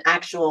you have an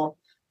actual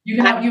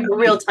a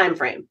real time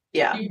frame.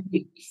 Yeah.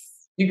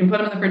 You can put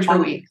them in the fridge for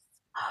weeks.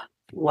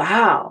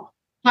 Wow.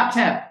 Hot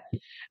tip.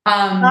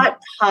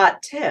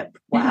 Hot tip.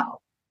 Wow.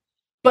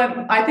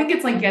 But I think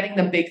it's like getting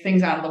the big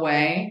things out of the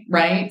way,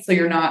 right? So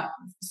you're not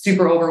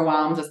super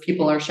overwhelmed as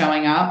people are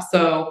showing up.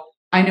 So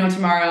I know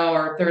tomorrow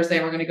or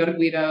Thursday, we're going to go to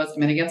Guido's. I'm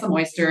going to get some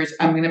oysters.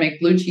 I'm going to make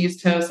blue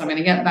cheese toast. I'm going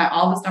to get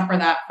all the stuff for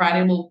that.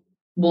 Friday,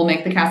 we'll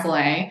make the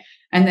cassoulet.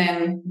 And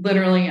then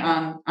literally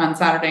on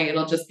Saturday,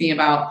 it'll just be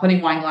about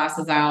putting wine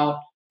glasses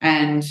out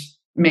and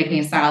making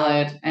a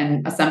salad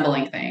and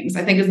assembling things.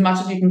 I think as much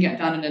as you can get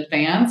done in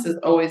advance is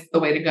always the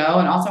way to go.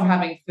 And also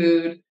having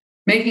food,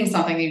 making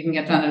something that you can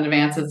get done in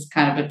advance is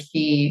kind of a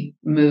key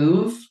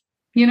move,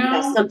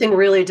 That's something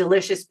really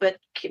delicious, but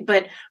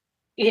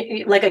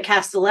like a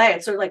cassoulet,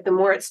 it's sort of like the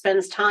more it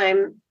spends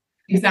time.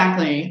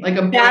 Exactly. Like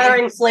a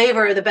gathering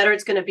flavor, the better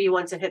it's going to be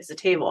once it hits the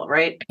table,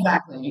 right?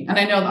 Exactly. And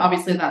I know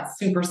obviously that's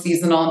super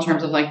seasonal in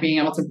terms of like being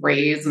able to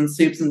braise and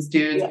soups and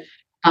stews. Yeah.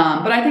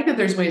 But I think that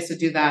there's ways to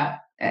do that,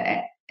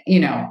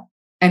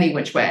 any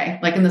which way.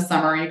 Like in the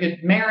summer, you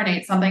could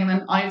marinate something and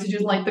then all you have to do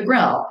is light the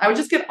grill. I would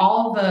just get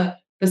all the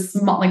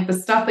small, like the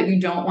stuff that you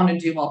don't want to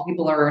do while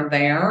people are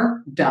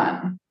there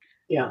done.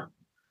 Yeah.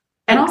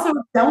 And also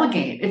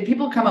delegate. If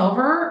people come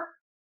over,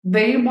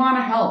 they want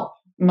to help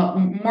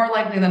more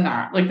likely than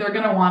not. Like they're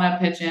going to want to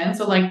pitch in.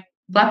 So like,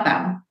 let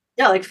them.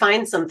 Yeah. Like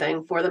find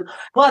something for them.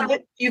 Well,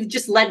 you've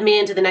just led me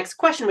into the next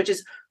question, which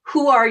is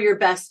who are your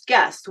best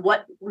guests?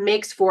 What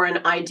makes for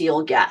an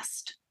ideal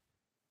guest?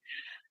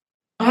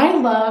 I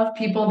love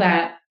people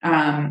that,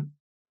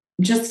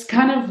 just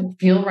kind of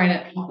feel right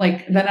at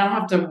like that I don't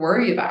have to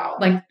worry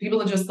about, like people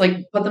that just like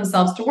put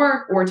themselves to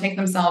work or take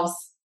themselves,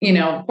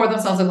 pour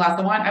themselves a glass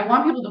of wine. I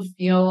want people to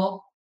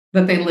feel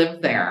that they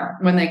live there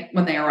when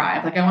they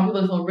arrive. Like I want people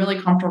to feel really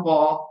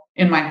comfortable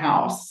in my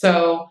house.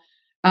 So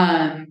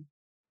I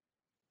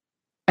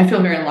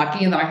feel very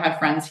lucky that I have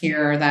friends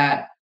here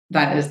that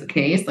is the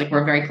case. Like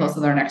we're very close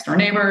with our next door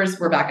neighbors.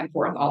 We're back and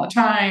forth all the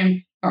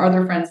time. Our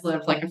other friends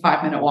live like a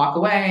 5-minute walk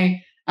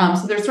away.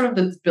 So there's sort of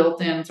this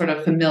built-in sort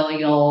of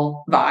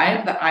familial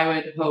vibe that I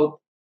would hope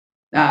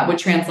would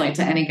translate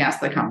to any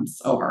guest that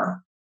comes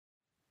over.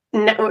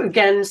 Now,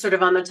 again, sort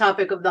of on the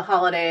topic of the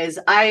holidays,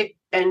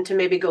 and to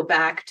maybe go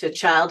back to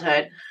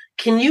childhood,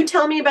 can you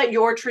tell me about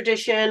your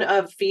tradition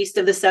of Feast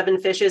of the Seven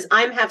Fishes?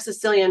 I'm half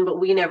Sicilian, but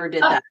we never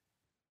did that.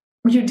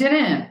 You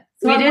didn't?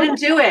 We didn't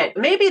do it.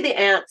 Maybe the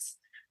aunts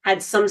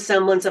had some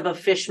semblance of a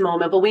fish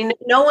moment, but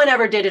no one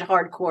ever did it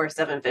hardcore,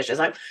 7 fishes.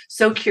 I'm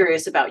so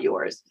curious about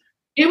yours.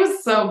 It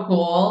was so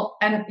cool.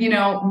 And,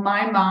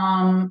 my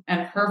mom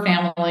and her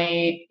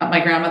family, my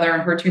grandmother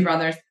and her 2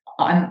 brothers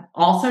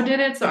also did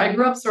it. So I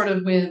grew up sort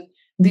of with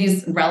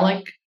these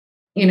relic,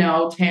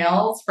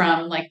 tales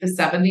from like the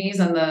 70s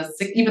and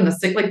even the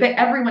 60s, like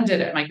everyone did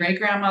it. My great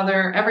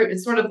grandmother, it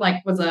sort of like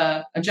was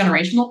a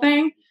generational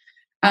thing.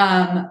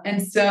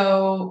 And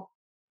so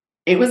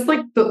it was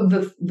like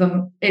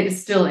it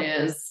still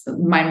is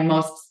my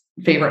most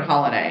favorite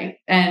holiday.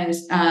 And,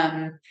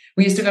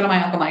 we used to go to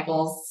my Uncle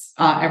Michael's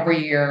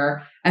every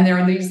year. And there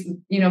are these,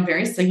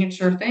 very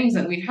signature things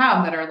that we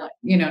have that are like,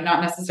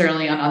 not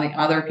necessarily on the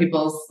other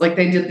people's, like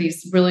they did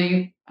these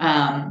really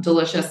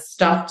delicious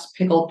stuffed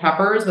pickled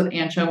peppers with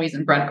anchovies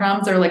and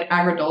breadcrumbs. They're like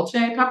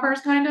agrodolce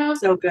peppers kind of.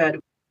 So good.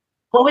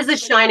 What was the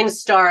shining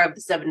star of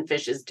the 7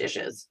 fishes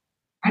dishes?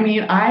 I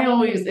mean,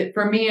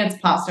 for me, it's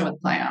pasta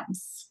with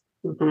clams.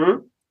 Mm-hmm.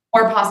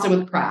 Or pasta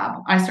with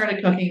crab. I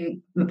started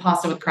cooking the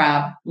pasta with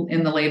crab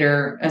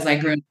as I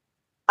grew.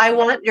 I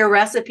want your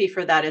recipe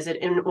for that. Is it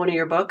in one of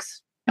your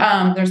books?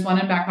 There's one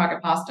in Back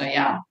Pocket Pasta.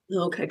 Yeah.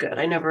 Okay, good.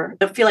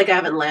 I feel like I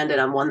haven't landed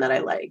on one that I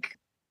like.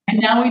 And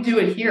now we do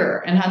it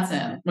here in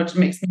Hudson, which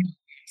makes me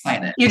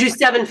excited. You do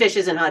 7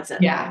 fishes in Hudson.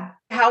 Yeah.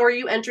 How are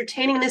you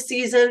entertaining this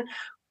season?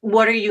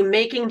 What are you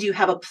making? Do you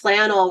have a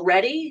plan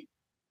already?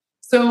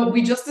 So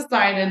we just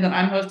decided that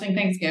I'm hosting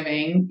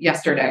Thanksgiving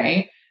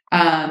yesterday.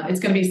 It's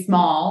going to be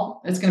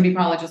small. It's going to be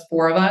probably just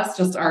 4 of us,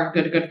 just our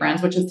good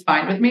friends, which is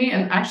fine with me.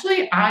 And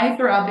actually, I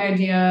threw out the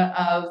idea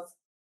of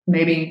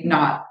maybe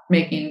not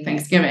making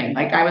Thanksgiving.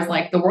 Like I was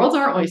like, the world's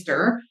our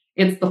oyster.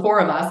 It's the 4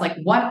 of us. Like,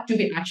 what do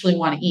we actually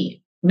want to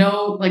eat?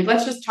 No, like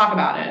let's just talk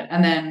about it.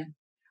 And then,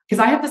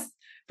 because I have this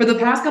for the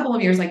past couple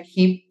of years, I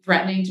keep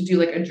threatening to do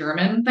like a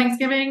German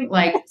Thanksgiving,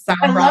 like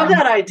I love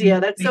that idea.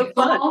 That's so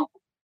fun.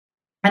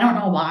 I don't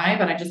know why,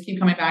 but I just keep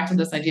coming back to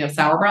this idea of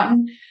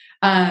sauerbraten.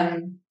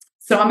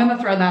 So I'm going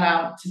to throw that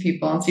out to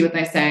people and see what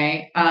they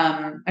say.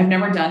 I've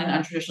never done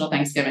an untraditional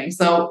Thanksgiving,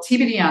 so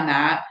TBD on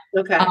that.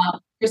 Okay.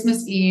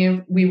 Christmas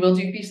Eve, we will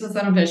do Feast of the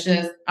Seven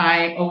Fishes.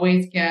 I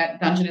always get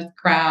Dungeness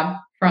crab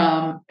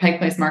from Pike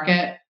Place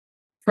Market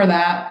for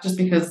that, just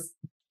because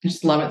I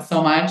just love it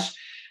so much.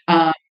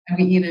 And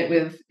we eat it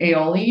with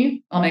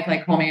aioli. I'll make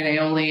like homemade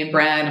aioli and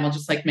bread, and we'll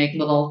just like make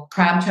little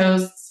crab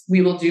toasts.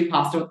 We will do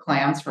pasta with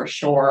clams for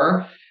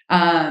sure.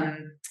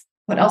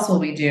 What else will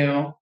we do?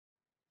 I'm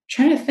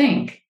trying to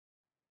think.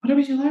 What did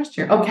we do last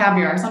year? Oh,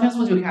 caviar. Sometimes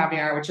we'll do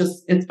caviar, which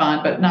is it's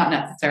fun, but not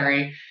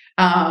necessary.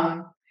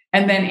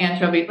 And then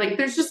anchovy. Like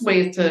there's just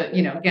ways to,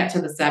 get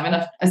to the 7.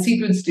 A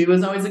seafood stew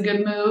is always a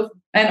good move.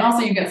 And also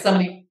you get so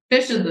many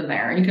fishes in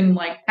there. You can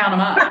like count them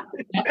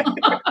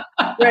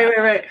up.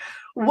 Right.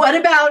 What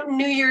about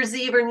New Year's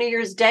Eve or New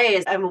Year's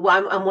Day? I'm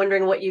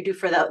wondering what you do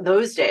for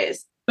those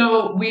days.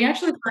 So we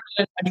actually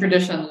started a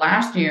tradition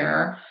last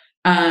year.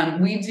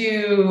 We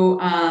do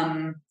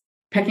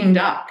Peking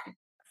duck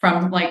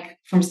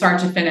from start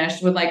to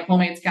finish with like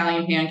homemade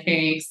scallion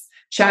pancakes.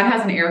 Chad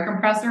has an air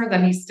compressor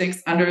that he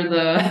sticks under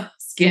the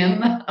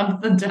skin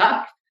of the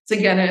duck to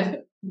get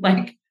it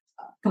like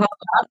puffed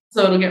up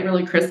so it'll get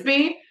really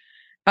crispy.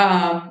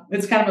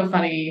 It's kind of a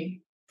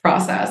funny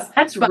process.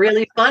 That's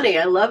really funny.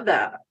 I love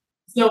that.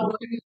 So we're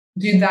going to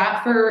do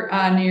that for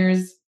New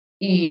Year's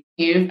Eve,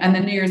 and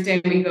then New Year's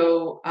Day we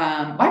go.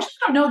 Well, actually,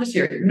 I don't know this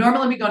year.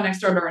 Normally we go next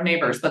door to our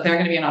neighbors, but they're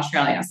going to be in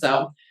Australia,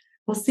 so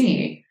we'll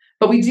see.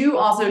 But we do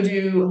also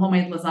do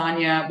homemade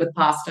lasagna with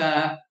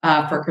pasta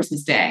for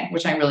Christmas Day,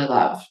 which I really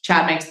love.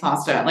 Chad makes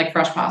pasta, like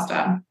fresh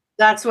pasta.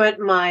 That's what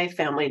my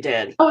family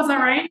did. Oh, is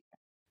that right?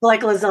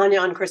 Like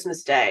lasagna on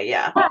Christmas Day,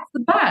 yeah. That's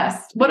the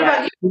best. What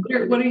about you?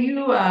 What are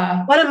you?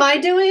 What am I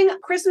doing?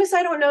 Christmas,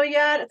 I don't know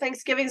yet.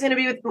 Thanksgiving's going to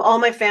be with all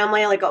my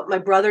family. Like my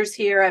brother's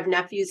here. I have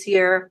nephews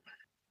here.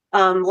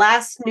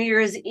 Last New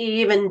Year's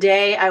Eve and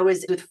Day, I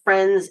was with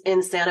friends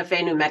in Santa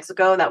Fe, New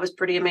Mexico. That was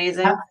pretty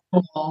amazing.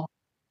 That's cool.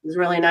 It was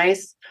really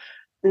nice.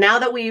 Now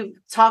that we've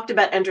talked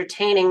about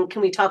entertaining,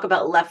 can we talk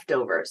about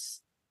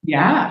leftovers?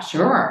 Yeah,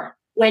 sure.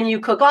 When you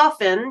cook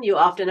often, you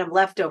often have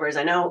leftovers.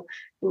 I know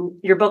in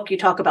your book, you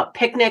talk about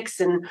picnics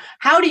and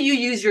how do you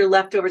use your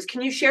leftovers?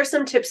 Can you share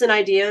some tips and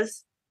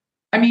ideas?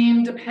 I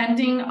mean,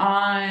 depending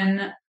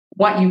on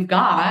what you've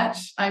got,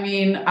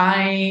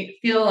 I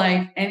feel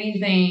like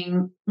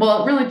anything,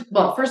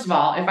 first of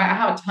all, if I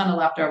have a ton of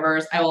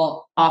leftovers, I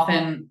will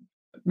often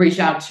reach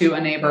out to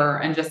a neighbor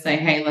and just say,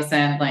 hey,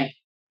 listen, like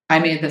I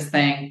made this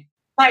thing.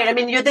 Right. I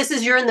mean,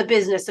 you're in the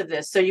business of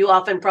this, so you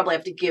often probably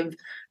have to give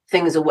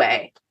things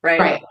away, right?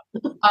 Right.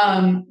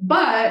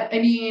 But I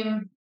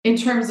mean, in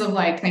terms of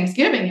like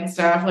Thanksgiving and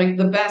stuff, like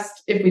the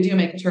best, if we do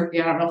make a turkey,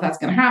 I don't know if that's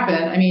going to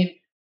happen. I mean,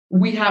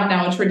 we have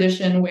now a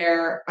tradition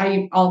where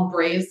I'll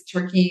braise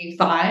turkey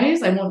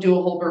thighs. I won't do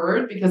a whole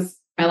bird because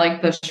I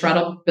like the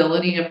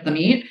shreddability of the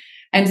meat.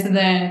 And so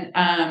then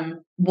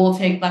we'll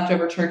take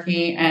leftover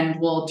turkey and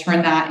we'll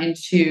turn that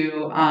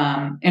into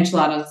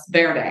enchiladas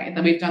verde.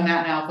 Then we've done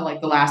that now for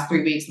like the last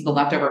 3 weeks of the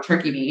leftover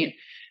turkey meat.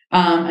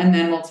 And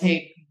then we'll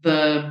take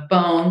the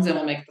bones and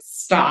we'll make the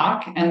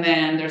stock. And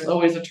then there's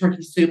always a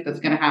turkey soup that's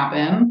going to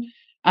happen.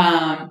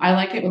 I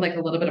like it with like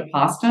a little bit of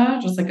pasta,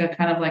 just like a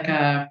kind of like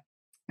a,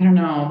 I don't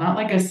know, not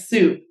like a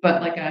soup,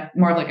 but like a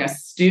more of like a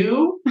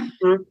stew.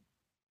 Mm-hmm.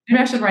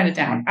 Maybe I should write it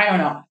down. I don't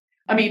know.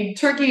 I mean,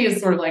 turkey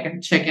is sort of like a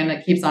chicken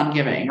that keeps on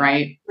giving,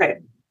 right? Right.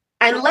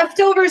 And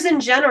leftovers in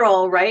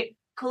general, right,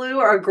 Colu,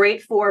 are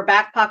great for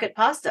back pocket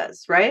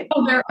pastas, right?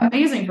 Oh, they're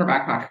amazing for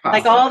back pocket pasta.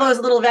 Like all those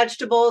little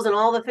vegetables and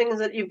all the things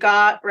that you've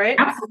got, right?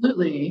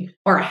 Absolutely.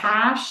 Or a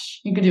hash.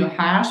 You could do a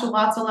hash with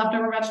lots of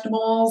leftover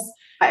vegetables.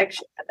 I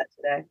actually had that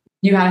today.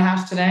 You had a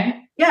hash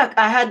today? Yeah,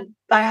 I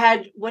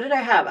had, what did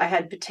I have? I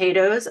had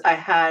potatoes, I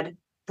had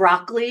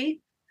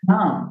broccoli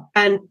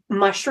and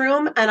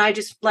mushroom, and I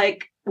just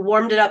like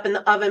warmed it up in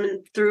the oven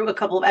and threw a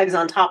couple of eggs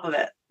on top of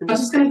it. I was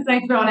just going to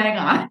say throw an egg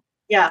on.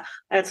 Yeah,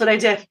 that's what I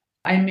did.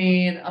 I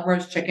made a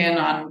roast chicken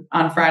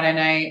on Friday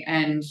night,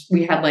 and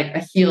we had like a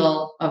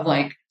heel of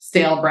like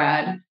stale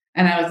bread.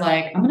 And I was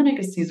like, I'm going to make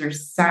a Caesar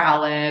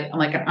salad. I'm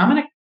like, I'm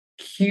going to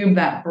cube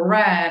that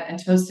bread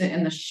and toast it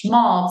in the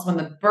schmaltz when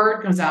the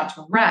bird comes out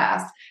to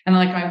rest. And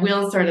like my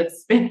wheels started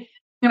spinning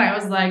and I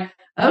was like,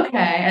 okay.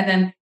 And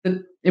then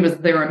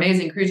they were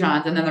amazing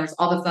croutons. And then there's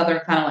all this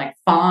other kind of like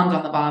fond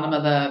on the bottom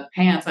of the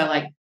pan. So I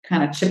like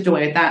kind of chipped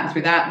away at that and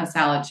threw that in the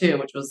salad too,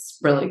 which was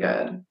really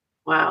good.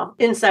 Wow.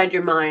 Inside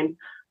your mind,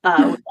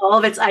 with all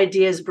of its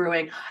ideas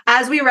brewing.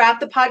 As we wrap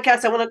the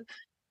podcast, I want to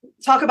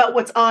talk about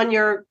what's on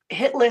your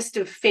hit list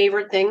of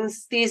favorite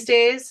things these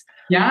days.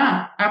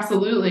 Yeah,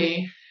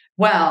 absolutely.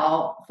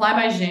 Well, Fly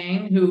by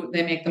Jing, who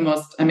they make the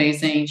most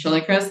amazing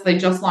chili crisp, they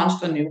just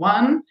launched a new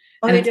one.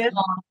 Oh, and they did?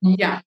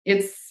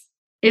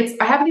 It's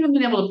I haven't even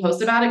been able to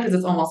post about it because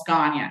it's almost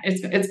gone yet.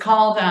 It's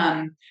called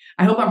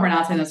I hope I'm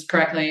pronouncing this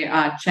correctly,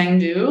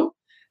 Chengdu.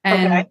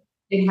 And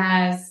it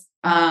has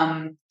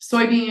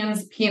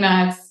soybeans,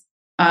 peanuts,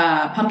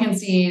 pumpkin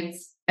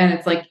seeds, and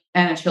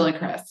a chili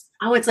crisp.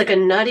 Oh, it's like a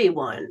nutty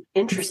one.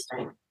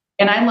 Interesting.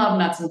 And I love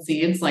nuts and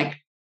seeds, like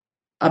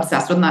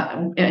obsessed with nut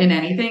in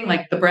anything.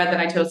 Like the bread that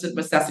I toasted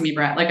was sesame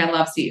bread. Like I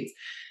love seeds.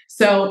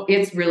 So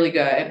it's really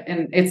good.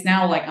 And it's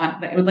now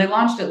they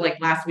launched it like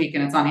last week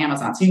and it's on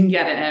Amazon. So you can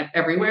get it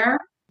everywhere.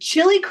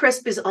 Chili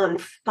crisp is on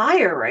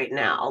fire right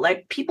now.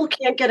 Like people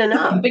can't get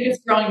enough. The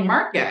biggest growing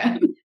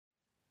market.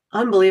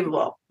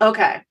 Unbelievable.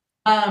 Okay.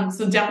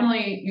 So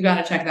definitely you got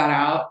to check that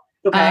out.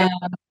 Okay.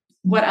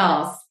 What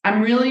else?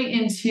 I'm really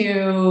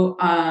into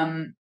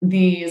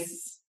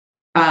these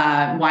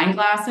wine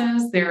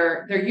glasses.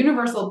 They're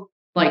universal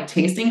like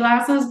tasting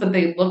glasses, but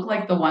they look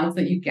like the ones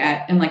that you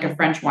get in like a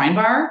French wine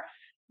bar.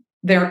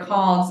 They're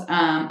called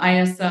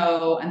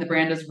ISO and the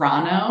brand is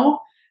Rano.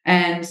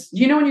 And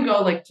you know when you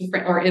go like to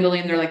or Italy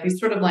and they're like these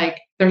sort of like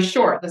they're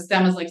short. The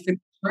stem is like super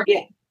short.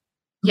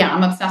 Yeah,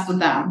 I'm obsessed with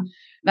them.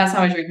 That's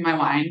how I drink my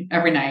wine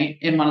every night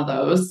in one of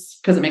those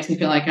because it makes me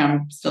feel like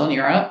I'm still in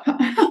Europe.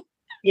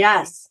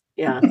 Yes.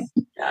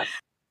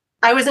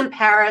 I was in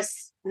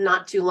Paris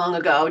not too long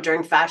ago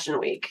during Fashion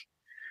Week.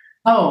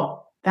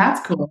 Oh, that's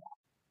cool.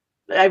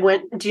 I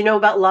went, do you know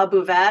about La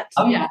Bouvette?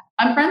 Oh yeah.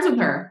 I'm friends with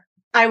her.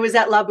 I was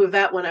at La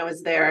Bouvette when I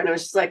was there and I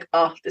was just like,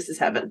 oh, this is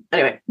heaven.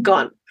 Anyway, go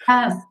on.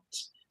 Yes.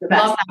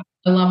 I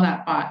love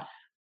that spot.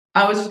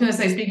 I was just going to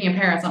say, speaking of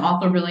Paris, I'm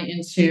also really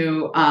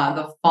into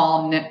the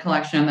fall knit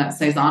collection that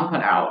Cezanne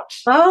put out.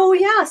 Oh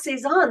yeah,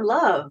 Cezanne,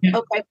 love. Yeah.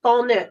 Okay,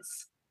 fall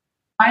knits.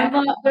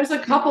 There's a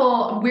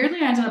couple, weirdly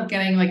I ended up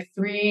getting like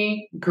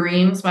 3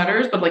 green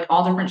sweaters, but like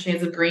all different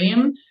shades of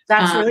green.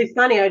 That's really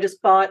funny. I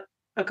just bought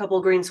a couple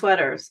of green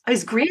sweaters.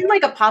 Is green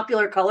like a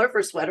popular color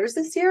for sweaters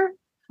this year?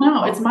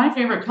 No, it's my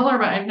favorite color,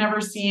 but I've never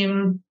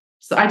seen,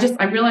 so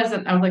I realized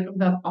that I was like,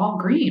 they're all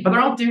green, but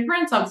they're all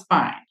different, so it's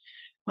fine.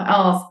 What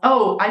else?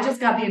 Oh, I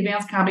just got the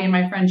advanced copy in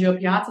my friend Joe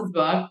Piazza's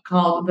book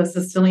called The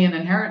Sicilian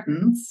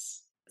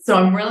Inheritance. So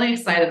I'm really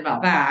excited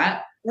about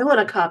that. I want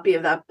a copy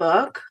of that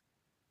book.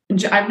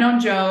 I've known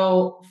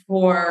Jo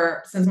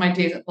since my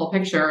days at Full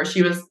Picture.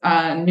 She was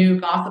a new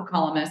gossip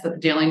columnist at the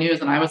Daily News,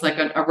 and I was like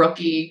a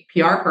rookie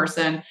PR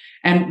person.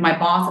 And my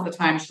boss at the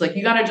time, she's like,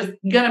 you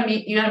gotta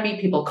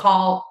meet people.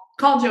 Call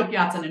Joe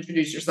Piazza and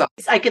introduce yourself.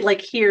 I could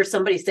like hear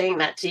somebody saying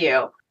that to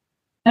you.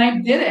 And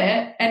I did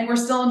it, and we're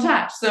still in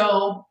touch.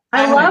 So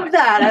I love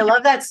that. I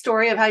love that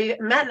story of how you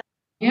met.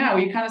 Yeah,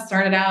 we kind of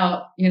started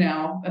out,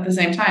 at the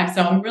same time.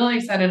 So I'm really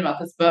excited about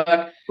this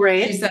book.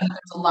 Great. She said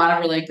there's a lot of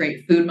really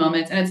great food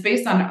moments, and it's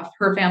based on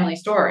her family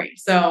story.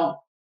 So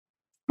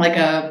like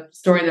a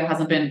story that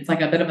hasn't been, it's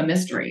like a bit of a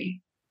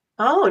mystery.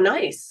 Oh,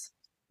 nice.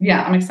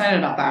 Yeah, I'm excited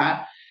about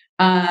that.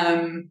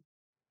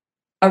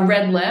 A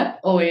red lip,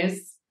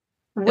 always.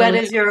 What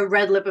is your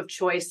red lip of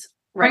choice?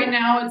 Right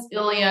now it's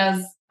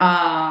Ilia's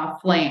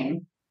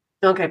Flame.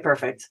 Okay,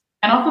 perfect.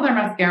 And also their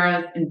mascara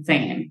is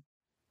insane.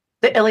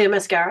 The Ilia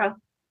mascara?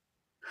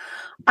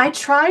 I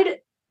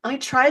tried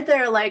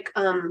their like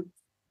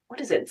what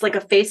is it? It's like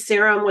a face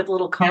serum with a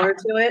little color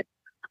to it.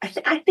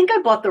 I think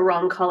I bought the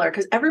wrong color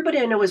because everybody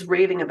I know was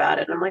raving about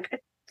it. And I'm like,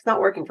 it's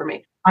not working for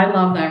me. I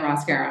love that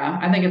mascara.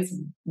 I think it's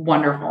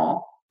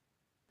wonderful.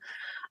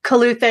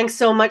 Colu, thanks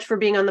so much for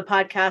being on the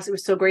podcast. It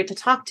was so great to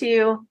talk to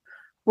you.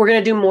 We're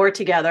going to do more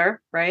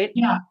together, right?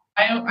 Yeah.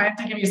 I have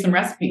to give you some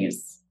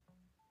recipes.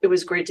 It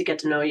was great to get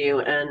to know you.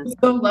 And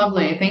so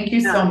lovely. Thank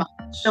you so much.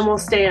 And we'll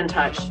stay in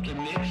touch.